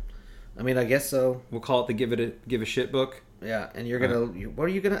app. I mean, I guess so. We'll call it the Give a Shit book. Yeah, and you're gonna. What are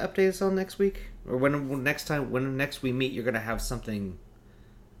you gonna update us on next week, or when next we meet? You're gonna have something.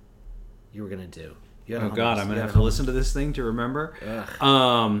 You were gonna do. Oh God, I'm gonna have to listen to this thing to remember. You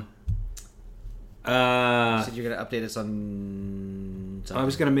said you're gonna update us on. Something. I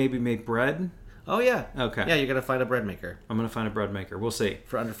was gonna maybe make bread. Oh yeah. Okay. Yeah, you're gonna find a bread maker. I'm gonna find a bread maker. We'll see.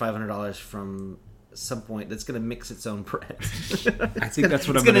 For under $500 from some point, that's gonna mix its own bread. I think that's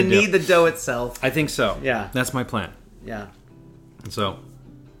what I'm gonna gonna do. It's gonna need the dough itself. I think so. Yeah. That's my plan. Yeah. So,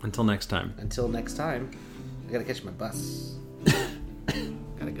 until next time. Until next time, I gotta catch my bus.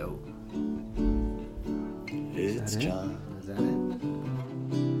 Gotta go. It's John. Is that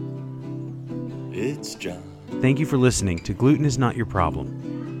it? It's John. Thank you for listening to Gluten is Not Your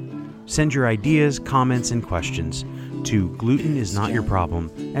Problem. Send your ideas, comments, and questions to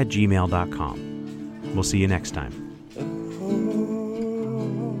glutenisnotyourproblem@gmail.com. We'll see you next time.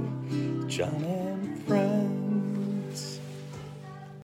 Oh, Johnny.